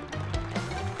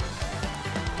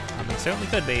 I mean, it certainly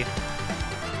could be.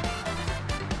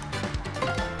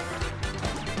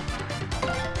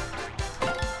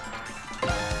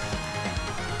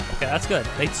 Okay. that's good.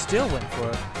 They still went for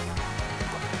it.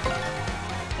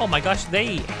 Oh my gosh,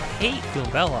 they hate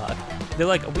Goombella. They're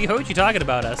like, we heard you talking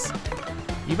about us.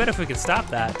 You better freaking stop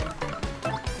that.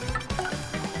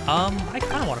 I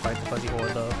kind of want to fight the Fuzzy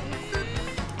Horde though.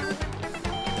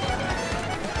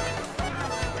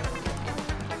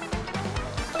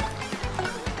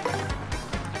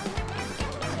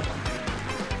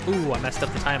 Ooh, I messed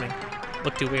up the timing.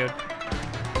 Looked too weird.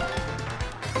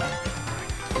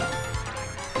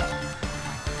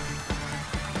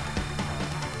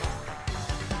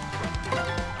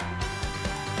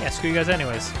 Yeah, screw you guys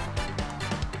anyways.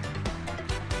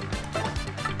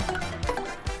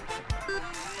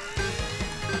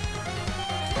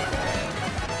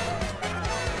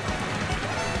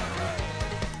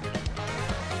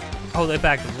 Oh, they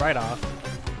backed right off.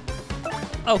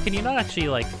 Oh, can you not actually,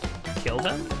 like, kill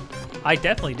them? I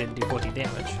definitely didn't do 14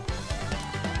 damage.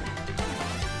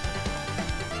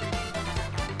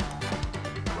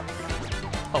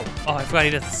 Oh, I forgot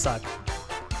he doesn't suck.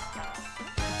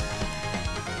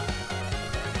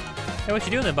 Hey, what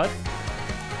you doing there, bud?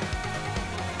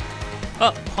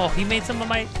 Oh, he made some of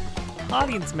my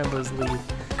audience members leave.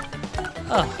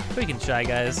 Oh, freaking shy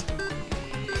guys.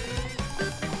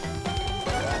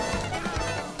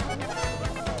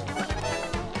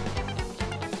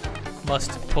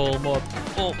 Must pull more.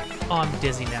 Oh, I'm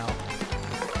dizzy now.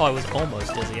 Oh, I was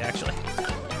almost dizzy, actually.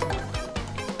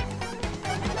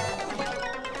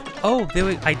 Oh, there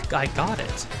we, I got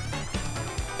it.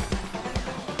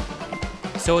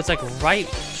 So it's like right,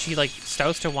 she like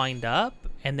starts to wind up,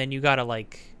 and then you gotta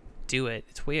like do it.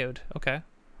 It's weird. Okay.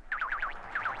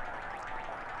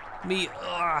 You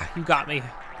got me.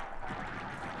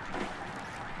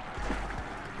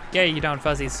 Yeah, you down,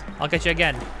 fuzzies. I'll get you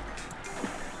again.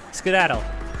 Skedaddle.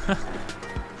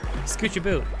 Scoot your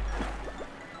boot.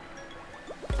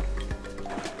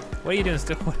 What are you doing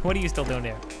still? What are you still doing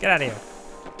here? Get out of here.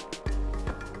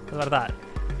 What about that?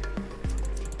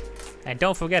 And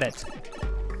don't forget it.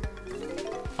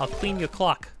 I'll clean your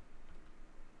clock.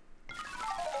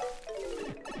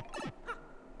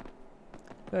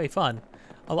 Very fun.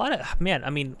 A lot of, man, I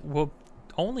mean, we're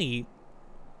only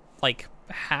like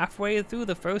halfway through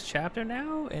the first chapter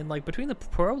now, and like between the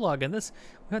prologue and this,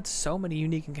 we had so many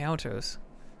unique encounters.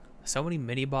 So many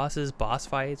mini bosses, boss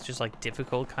fights, just like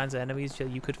difficult kinds of enemies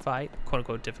that you could fight. Quote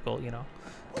unquote difficult, you know.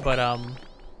 But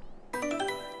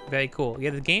very cool.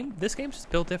 Yeah, this game's just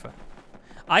built different.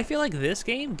 I feel like this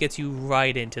game gets you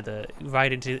right into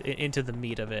the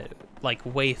meat of it, like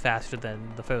way faster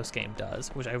than the first game does,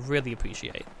 which I really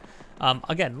appreciate.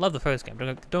 Again, love the first game.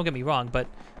 Don't get me wrong, but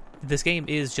this game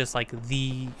is just like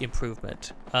the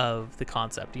improvement of the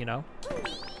concept, you know.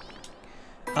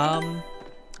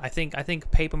 I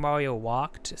think Paper Mario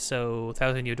walked, so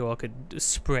Thousand Year Door could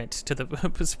sprint to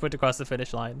the sprint across the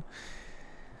finish line.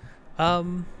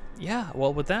 Yeah.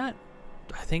 Well, with that,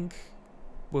 I think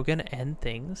we're gonna end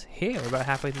things here. We're about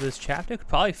halfway through this chapter. Could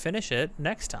probably finish it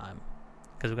next time,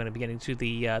 because we're gonna be getting to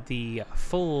the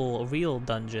full real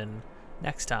dungeon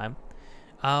next time.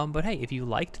 But hey, if you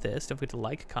liked this, don't forget to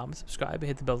like, comment, subscribe, and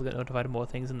hit the bell to get notified of more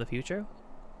things in the future.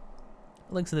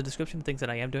 Links in the description, things that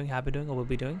I am doing, have been doing, or will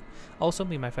be doing. Also,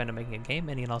 me and my friend are making a game.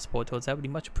 Any and all support towards that would be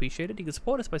much appreciated. You can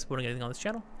support us by supporting anything on this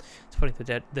channel, supporting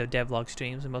the devlog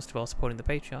streams, and most of all, supporting the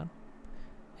Patreon.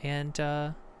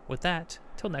 And with that,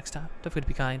 till next time, don't forget to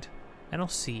be kind, and I'll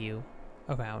see you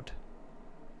around.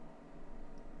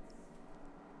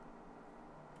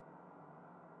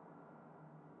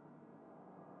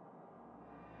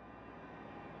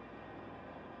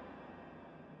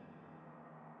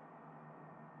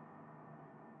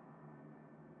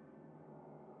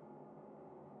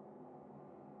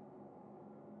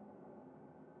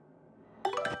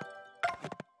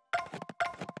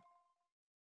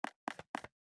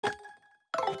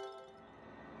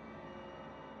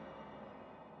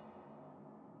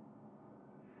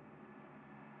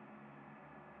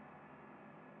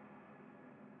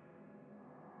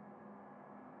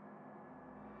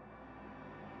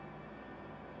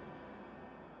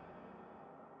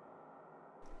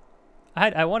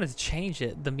 I wanted to change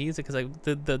it, the music, because like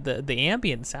the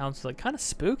ambient sounds like kind of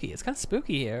spooky. It's kind of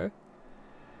spooky here.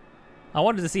 I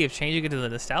wanted to see if changing it to the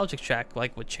nostalgic track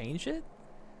like would change it.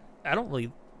 I don't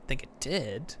really think it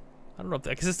did. I don't know if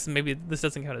that, because maybe this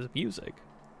doesn't count as music.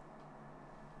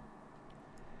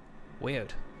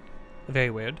 Weird.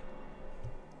 Very weird.